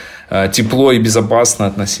 все тепло и безопасно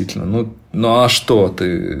относительно. А что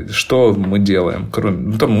мы делаем?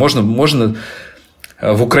 Там можно...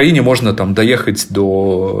 В Украине можно там доехать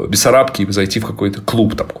до Бессарабки и зайти в какой-то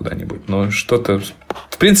клуб там куда-нибудь. Но что-то...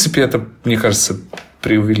 В принципе, это, мне кажется,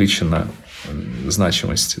 преувеличена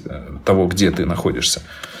значимость того, где ты находишься.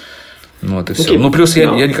 Вот и все. Плюс я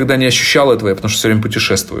никогда не ощущал этого, потому что все время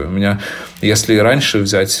путешествую. У меня, если раньше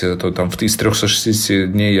взять, то там из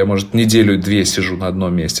 360 дней я, может, неделю-две сижу на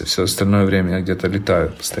одном месте. Все остальное время я где-то летаю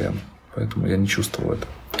постоянно. Поэтому я не чувствовал это.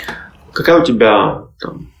 Какая у тебя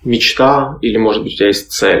мечта или, может быть, у тебя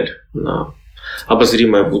есть цель на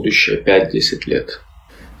обозримое будущее 5-10 лет?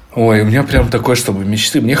 Ой, у меня прям такое, чтобы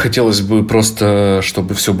мечты. Мне хотелось бы просто,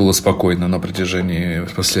 чтобы все было спокойно на протяжении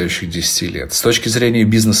последующих 10 лет. С точки зрения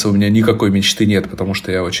бизнеса у меня никакой мечты нет, потому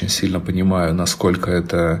что я очень сильно понимаю, насколько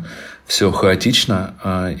это все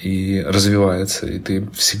хаотично и развивается. И ты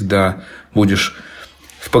всегда будешь...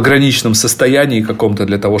 в пограничном состоянии каком-то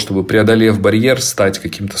для того, чтобы, преодолев барьер, стать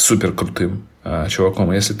каким-то супер крутым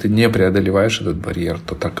чуваком. А если ты не преодолеваешь этот барьер,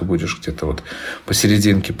 то так и будешь где-то вот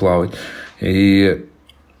посерединке плавать. И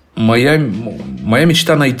моя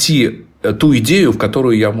мечта найти ту идею, в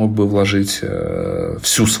которую я мог бы вложить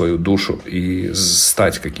всю свою душу и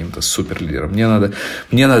стать каким-то суперлидером.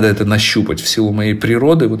 Мне надо это нащупать в силу моей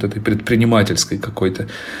природы, вот этой предпринимательской какой-то.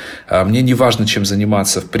 Мне не важно, чем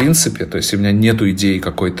заниматься в принципе. То есть, у меня нету идеи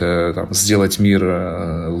какой-то там, сделать мир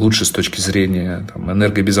лучше с точки зрения там,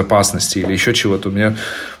 энергобезопасности или еще чего-то. У меня...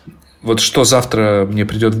 Вот что завтра мне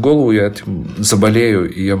придет в голову, я этим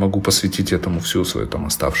заболею, и я могу посвятить этому всю свою там,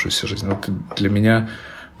 оставшуюся жизнь. Вот для меня...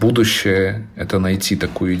 будущее – это найти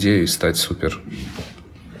такую идею и стать супер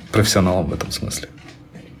профессионалом в этом смысле.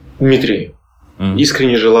 Дмитрий,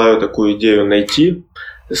 искренне желаю такую идею найти,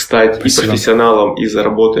 стать Спасибо. И профессионалом, и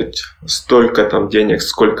заработать столько там денег,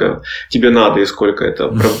 сколько тебе надо, и сколько это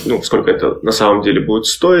на самом деле будет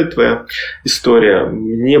стоить твоя история.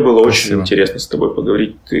 Мне было очень интересно с тобой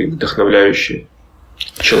поговорить. Ты вдохновляющий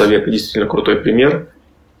человек, действительно крутой пример.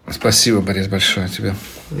 Спасибо, Борис, большое тебе.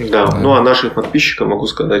 Да. А нашим подписчикам могу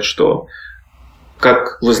сказать, что,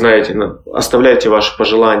 как вы знаете, оставляйте ваши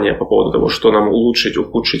пожелания по поводу того, что нам улучшить,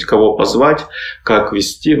 ухудшить, кого позвать, как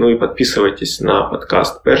вести. И подписывайтесь на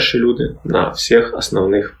подкаст «Перші люди» на всех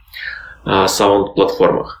основных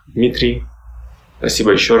саунд-платформах. Дмитрий,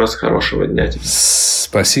 спасибо еще раз. Хорошего дня тебе.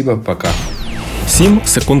 Спасибо, пока. 7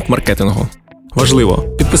 секунд маркетингу. Важливо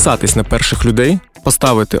підписатись на перших людей,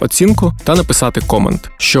 поставити оцінку та написати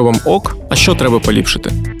комент, що вам ок, а що треба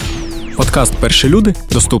поліпшити. Подкаст «Перші люди»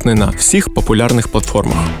 доступний на всіх популярних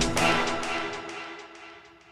платформах.